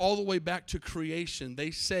time all the way back to creation,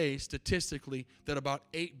 they say statistically that about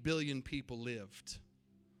 8 billion people lived.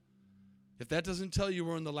 If that doesn't tell you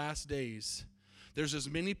we're in the last days, there's as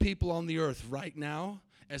many people on the earth right now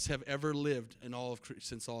as have ever lived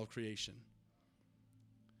since all of creation.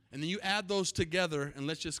 And then you add those together, and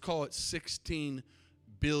let's just call it 16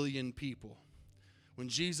 billion people. When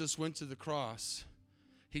Jesus went to the cross,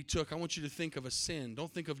 I want you to think of a sin.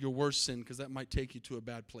 Don't think of your worst sin, because that might take you to a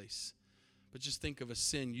bad place. But just think of a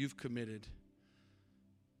sin you've committed.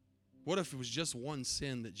 What if it was just one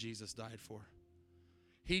sin that Jesus died for?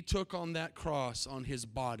 He took on that cross on his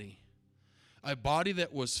body, a body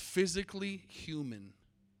that was physically human,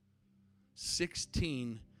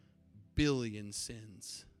 16 billion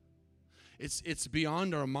sins. It's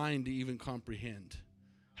beyond our mind to even comprehend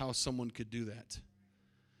how someone could do that.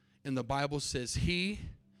 And the Bible says, he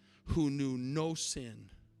who knew no sin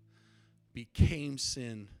became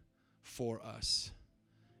sin for us.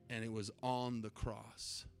 And it was on the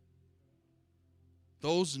cross.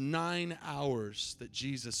 Those 9 hours that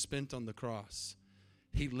Jesus spent on the cross,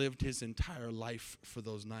 he lived his entire life for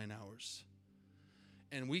those 9 hours.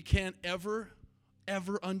 And we can't ever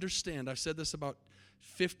understand. I've said this about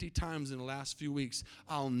 50 times in the last few weeks.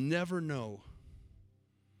 I'll never know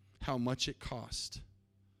how much it cost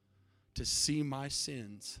to see my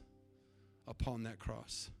sins upon that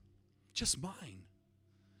cross. Just mine.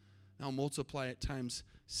 Now multiply it times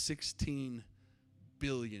 16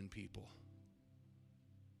 billion people.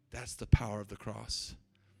 That's the power of the cross.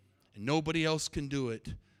 And nobody else can do it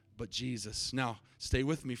but Jesus. Now, stay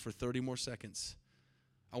with me for 30 more seconds.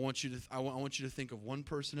 I want you to think of one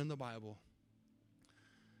person in the Bible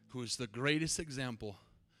who is the greatest example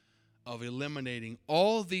of eliminating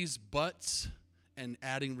all these buts and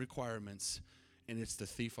adding requirements, and it's the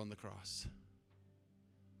thief on the cross.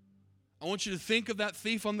 I want you to think of that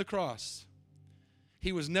thief on the cross.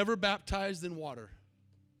 He was never baptized in water.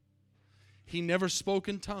 He never spoke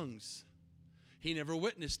in tongues. He never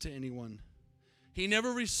witnessed to anyone. He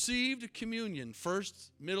never received communion,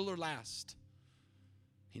 first, middle, or last.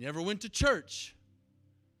 He never went to church.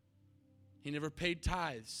 He never paid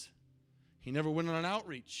tithes. He never went on an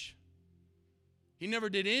outreach. He never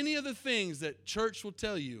did any of the things that church will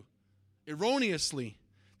tell you erroneously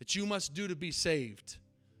that you must do to be saved.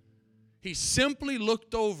 He simply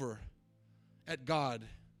looked over at God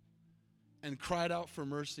and cried out for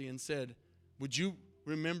mercy and said, "Would you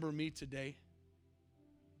remember me today?"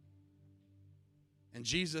 And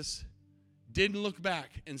Jesus didn't look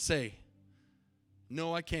back and say,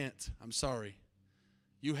 "No, I can't. I'm sorry.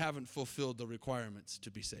 You haven't fulfilled the requirements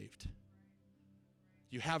to be saved.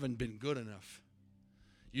 You haven't been good enough.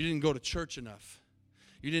 You didn't go to church enough.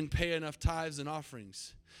 You didn't pay enough tithes and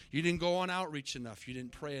offerings. You didn't go on outreach enough. You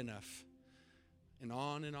didn't pray enough." And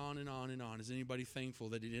on and on and on and on. Is anybody thankful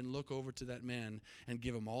that he didn't look over to that man and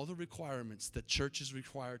give him all the requirements that churches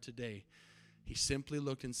require today? He simply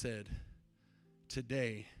looked and said,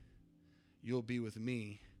 "Today you'll be with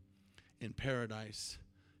me in paradise,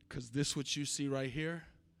 because this what you see right here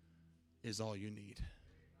is all you need."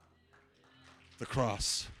 The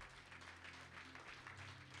cross.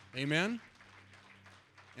 Amen.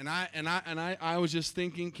 And I was just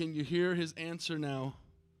thinking, can you hear his answer now?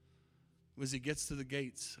 As he gets to the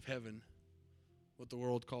gates of heaven, what the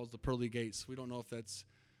world calls the pearly gates. We don't know if that's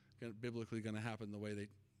biblically going to happen the way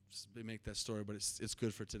they make that story, but it's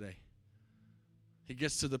good for today. He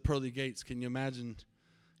gets to the pearly gates. Can you imagine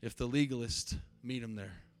if the legalists meet him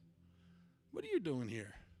there? "What are you doing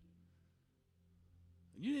here?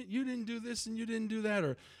 You didn't do this and you didn't do that."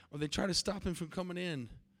 Or they try to stop him from coming in.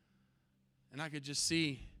 And I could just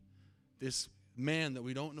see this man that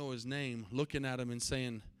we don't know his name looking at him and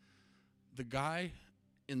saying, "The guy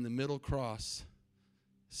in the middle cross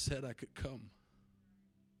said I could come.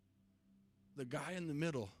 The guy in the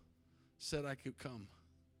middle said I could come."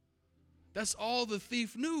 That's all the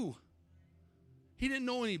thief knew. He didn't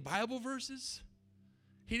know any Bible verses.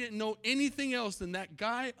 He didn't know anything else than that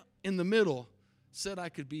guy in the middle said I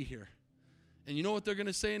could be here. And you know what they're going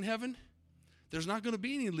to say in heaven? There's not going to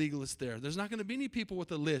be any legalists there. There's not going to be any people with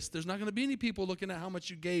a list. There's not going to be any people looking at how much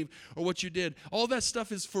you gave or what you did. All that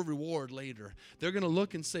stuff is for reward later. They're going to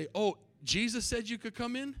look and say, "Oh, Jesus said you could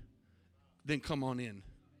come in? Then come on in.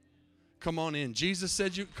 Come on in. Jesus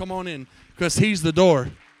said you come on in, because he's the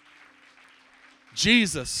door."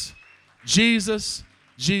 Jesus, Jesus,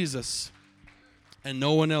 Jesus, and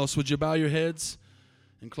no one else. Would you bow your heads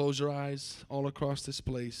and close your eyes all across this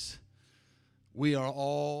place? We are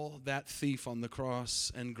all that thief on the cross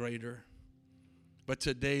and greater. But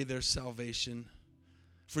today there's salvation.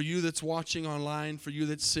 For you that's watching online, for you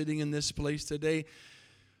that's sitting in this place today,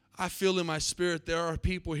 I feel in my spirit there are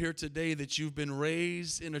people here today that you've been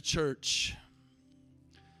raised in a church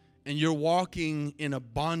and you're walking in a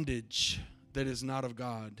bondage that is not of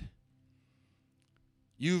God.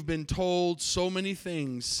 You've been told so many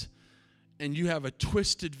things and you have a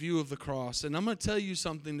twisted view of the cross. And I'm going to tell you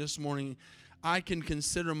something this morning. I can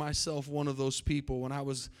consider myself one of those people. When I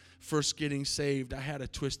was first getting saved, I had a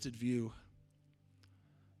twisted view.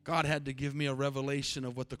 God had to give me a revelation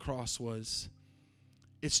of what the cross was.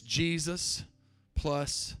 It's Jesus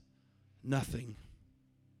plus nothing.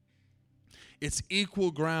 It's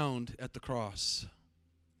equal ground at the cross.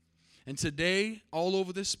 And today, all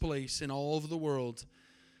over this place and all over the world,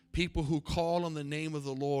 people who call on the name of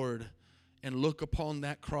the Lord and look upon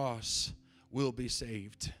that cross will be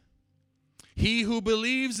saved. "He who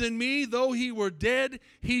believes in me, though he were dead,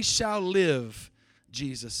 he shall live,"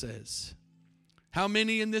 Jesus says. How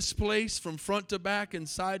many in this place, from front to back and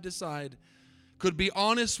side to side, could be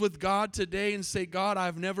honest with God today and say, "God,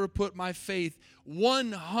 I've never put my faith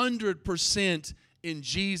 100% in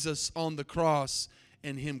Jesus on the cross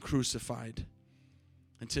and Him crucified.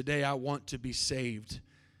 And today I want to be saved.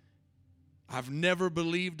 I've never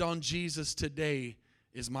believed on Jesus. Today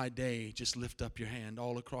is my day. Just lift up your hand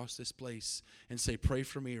all across this place and say, pray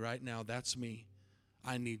for me right now. That's me.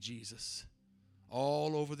 I need Jesus.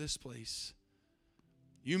 All over this place.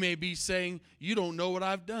 You may be saying, you don't know what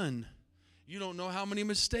I've done. You don't know how many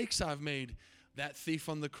mistakes I've made. That thief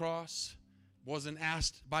on the cross wasn't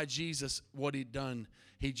asked by Jesus what he'd done.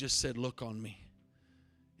 He just said, look on me.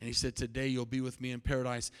 And He said, today you'll be with me in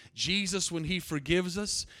paradise. Jesus, when He forgives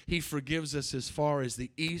us as far as the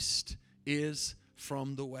east is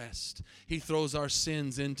from the west. He throws our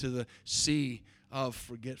sins into the sea of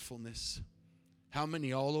forgetfulness. How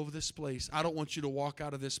many all over this place? I don't want you to walk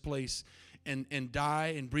out of this place and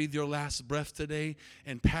die and breathe your last breath today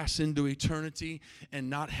and pass into eternity and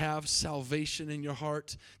not have salvation in your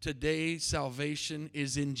heart. Today, salvation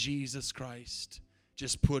is in Jesus Christ.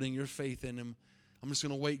 Just putting your faith in Him. I'm just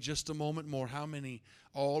going to wait just a moment more. How many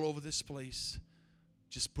all over this place?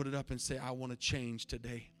 Just put it up and say, I want to change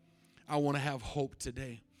today. I want to have hope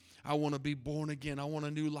today. I want to be born again. I want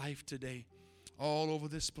a new life today. All over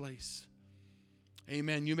this place.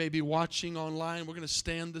 Amen. You may be watching online. We're going to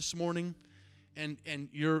stand this morning and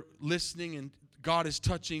you're listening and God is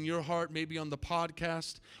touching your heart, maybe on the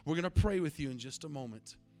podcast. We're going to pray with you in just a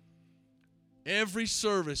moment. Every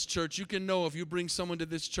service, church, you can know if you bring someone to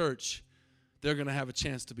this church, they're going to have a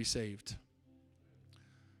chance to be saved.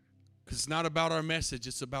 Because it's not about our message,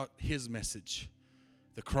 it's about His message.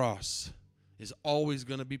 The cross is always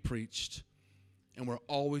going to be preached, and we're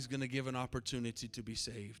always going to give an opportunity to be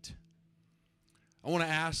saved. I want to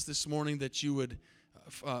ask this morning that you would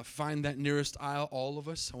find that nearest aisle, all of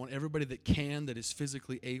us. I want everybody that is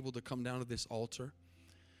physically able to come down to this altar.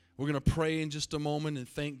 We're going to pray in just a moment and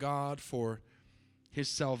thank God for His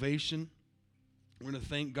salvation. We're going to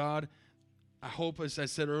thank God. I hope, as I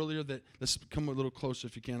said earlier, that let's come a little closer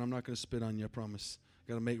if you can. I'm not going to spit on you, I promise.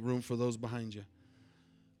 Got to make room for those behind you.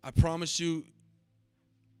 I promise you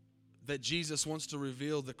that Jesus wants to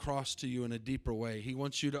reveal the cross to you in a deeper way. He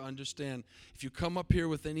wants you to understand. If you come up here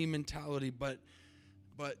with any mentality, but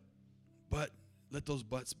let those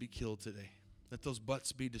butts be killed today. Let those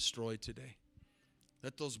butts be destroyed today.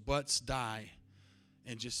 Let those butts die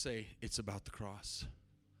and just say, it's about the cross.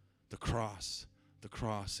 The cross. The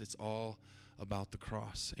cross. It's all about the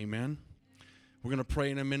cross. Amen. We're going to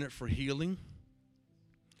pray in a minute for healing,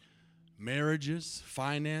 marriages,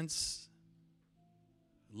 finance,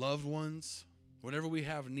 loved ones, whatever we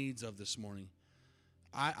have needs of this morning.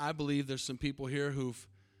 I believe there's some people here who've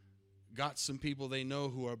got some people they know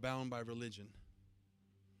who are bound by religion.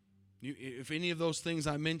 If any of those things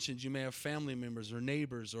I mentioned, you may have family members or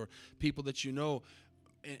neighbors or people that you know,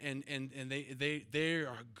 and they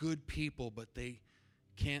are good people, but they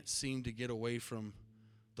can't seem to get away from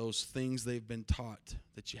those things they've been taught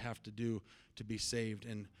that you have to do to be saved.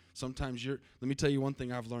 And sometimes let me tell you one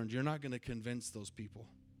thing I've learned. You're not going to convince those people.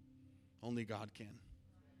 Only God can.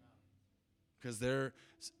 Because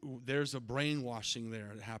there's a brainwashing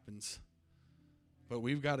there that happens. But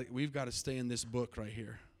we've got to stay in this book right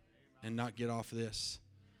here and not get off this.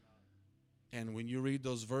 And when you read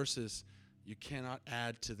those verses, you cannot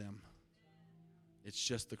add to them. It's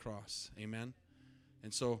just the cross. Amen.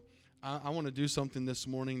 And so I want to do something this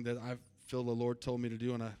morning that I feel the Lord told me to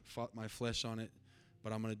do, and I fought my flesh on it,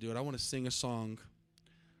 but I'm going to do it. I want to sing a song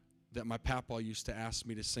that my papa used to ask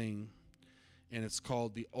me to sing, and it's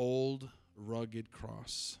called The Old Rugged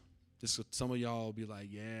Cross. Just so some of y'all will be like,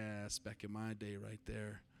 yes, back in my day right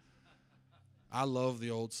there. I love the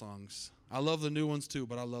old songs. I love the new ones too,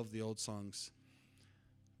 but I love the old songs.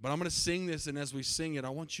 But I'm going to sing this, and as we sing it, I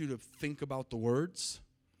want you to think about the words.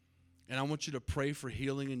 And I want you to pray for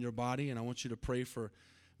healing in your body, and I want you to pray for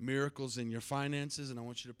miracles in your finances, and I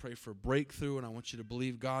want you to pray for breakthrough, and I want you to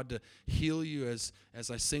believe God to heal you as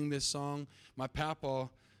I sing this song. My papa,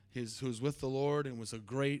 who's with the Lord and was a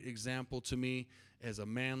great example to me as a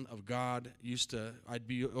man of God, I'd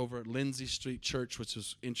be over at Lindsay Street Church, which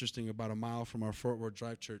was interesting, about a mile from our Fort Worth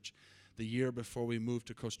Drive church, the year before we moved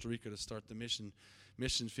to Costa Rica to start the mission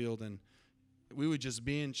field, and we would just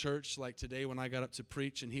be in church like today when I got up to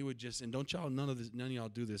preach, and he would just, and none of y'all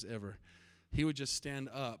do this ever. He would just stand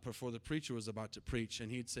up before the preacher was about to preach, and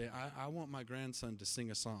he'd say, I want my grandson to sing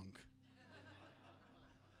a song.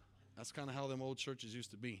 That's kind of how them old churches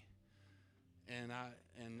used to be. And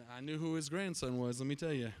I knew who his grandson was, let me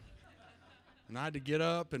tell you. And I had to get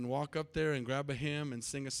up and walk up there and grab a hymn and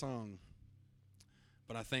sing a song.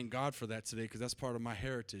 But I thank God for that today, because that's part of my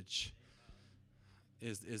heritage.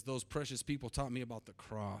 Is those precious people taught me about the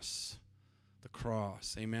cross. The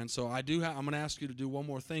cross. Amen. So I'm going to ask you to do one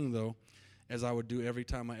more thing, though, as I would do every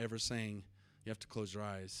time I ever sang. You have to close your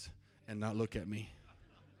eyes and not look at me,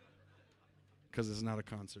 because it's not a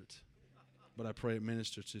concert. But I pray it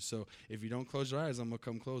ministers to you. So if you don't close your eyes, I'm going to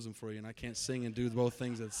come close them for you. And I can't sing and do both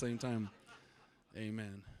things at the same time.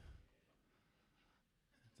 Amen.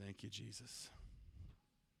 Thank you, Jesus.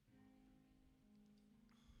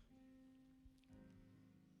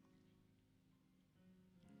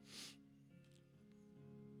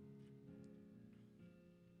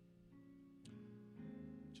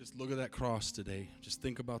 Just look at that cross today. Just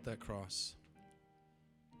think about that cross.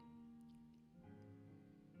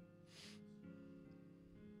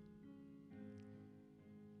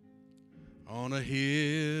 On a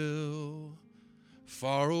hill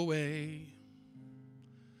far away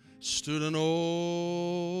stood an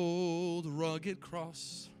old rugged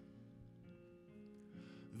cross,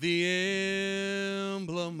 the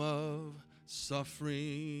emblem of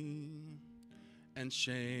suffering and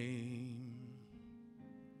shame.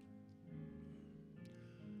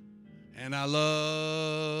 And I love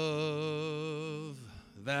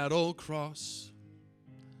that old cross,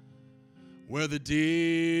 where the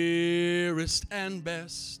dearest and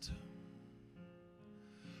best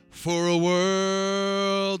for a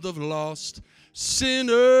world of lost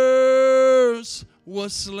sinners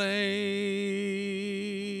was slain.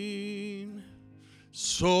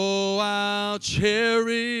 So I'll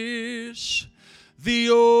cherish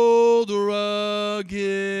the old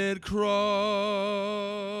rugged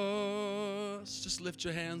cross. Just lift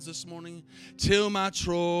your hands this morning. Till my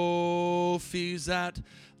trophies at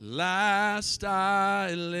last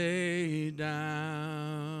I lay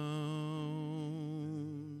down,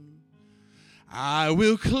 I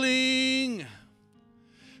will cling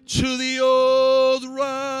to the old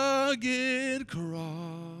rugged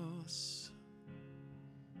cross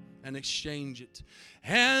and exchange it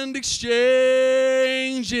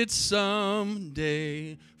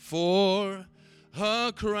someday for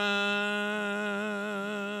a crown.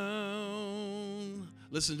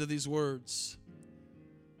 Listen to these words.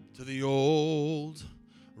 To the old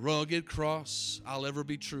rugged cross, I'll ever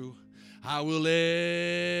be true. I will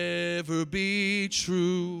ever be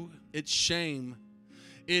true. It's shame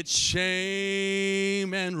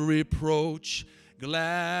and reproach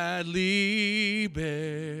gladly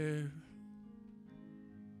bear.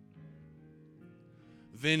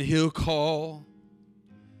 Then he'll call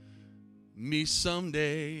me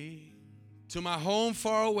someday to my home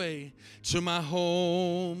far away, to my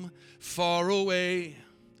home far away,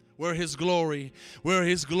 where his glory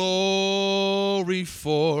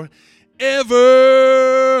forever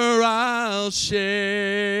I'll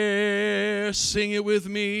share. Sing it with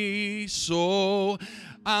me. So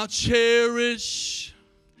I'll cherish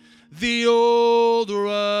the old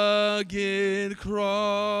rugged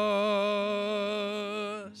cross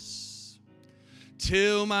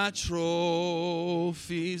till my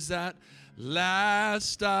trophies at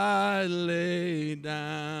last I lay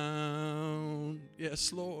down.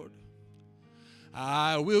 Yes, Lord.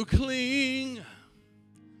 I will cling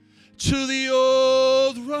to the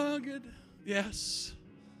old rugged. Yes.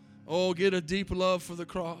 Oh, get a deep love for the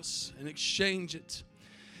cross and exchange it.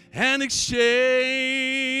 And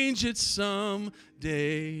exchange it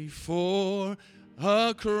someday for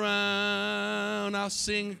a crown. I'll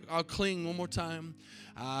cling one more time.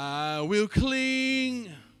 I will cling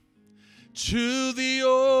to the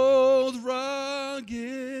old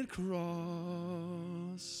rugged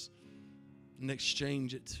cross and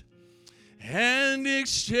exchange it. And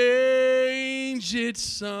exchange it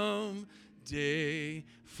someday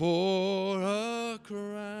for a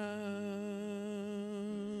crown.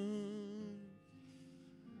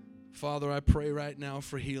 Father, I pray right now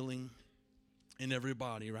for healing in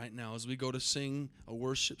everybody right now. As we go to sing a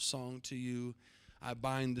worship song to you, I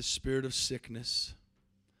bind the spirit of sickness.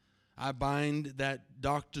 I bind that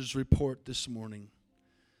doctor's report this morning.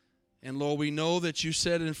 And Lord, we know that you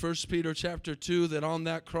said in 1 Peter chapter 2 that on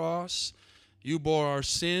that cross you bore our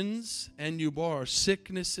sins and you bore our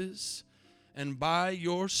sicknesses, and by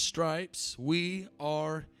your stripes we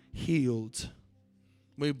are healed.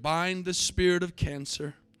 We bind the spirit of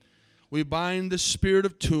cancer. We bind the spirit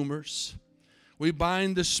of tumors. We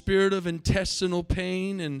bind the spirit of intestinal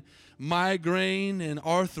pain and migraine and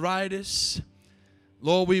arthritis.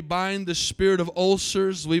 Lord, we bind the spirit of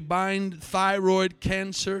ulcers. We bind thyroid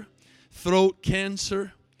cancer, throat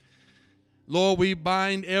cancer. Lord, we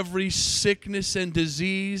bind every sickness and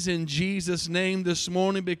disease in Jesus' name this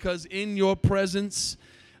morning, because in your presence,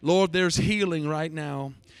 Lord, there's healing right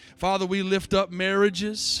now. Father, we lift up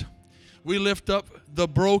marriages. We lift up the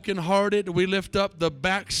brokenhearted. We lift up the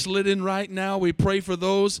backslidden right now. We pray for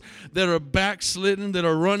those that are backslidden, that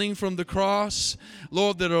are running from the cross.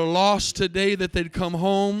 Lord, that are lost today, that they'd come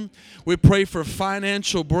home. We pray for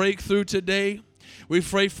financial breakthrough today. We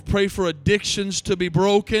pray for addictions to be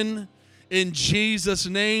broken in Jesus'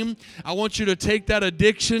 name. I want you to take that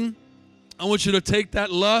addiction. I want you to take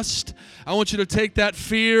that lust. I want you to take that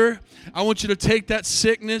fear. I want you to take that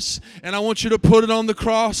sickness, and I want you to put it on the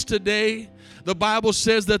cross today. The Bible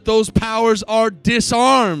says that those powers are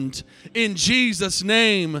disarmed in Jesus'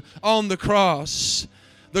 name on the cross.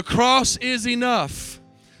 The cross is enough.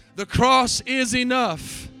 The cross is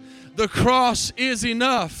enough. The cross is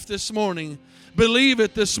enough this morning. Believe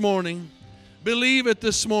it this morning. Believe it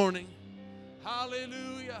this morning.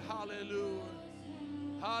 Hallelujah, hallelujah.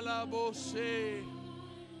 Halabose.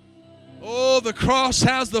 Oh, the cross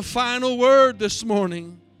has the final word this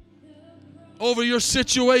morning over your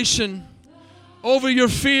situation, over your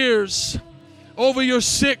fears, over your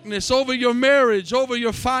sickness, over your marriage, over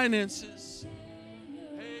your finances.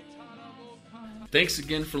 Thanks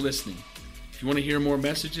again for listening. If you want to hear more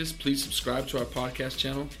messages, please subscribe to our podcast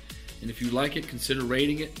channel. And if you like it, consider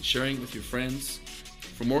rating it and sharing it with your friends.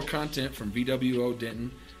 For more content from VWO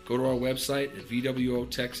Denton, go to our website at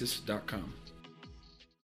VWOTexas.com.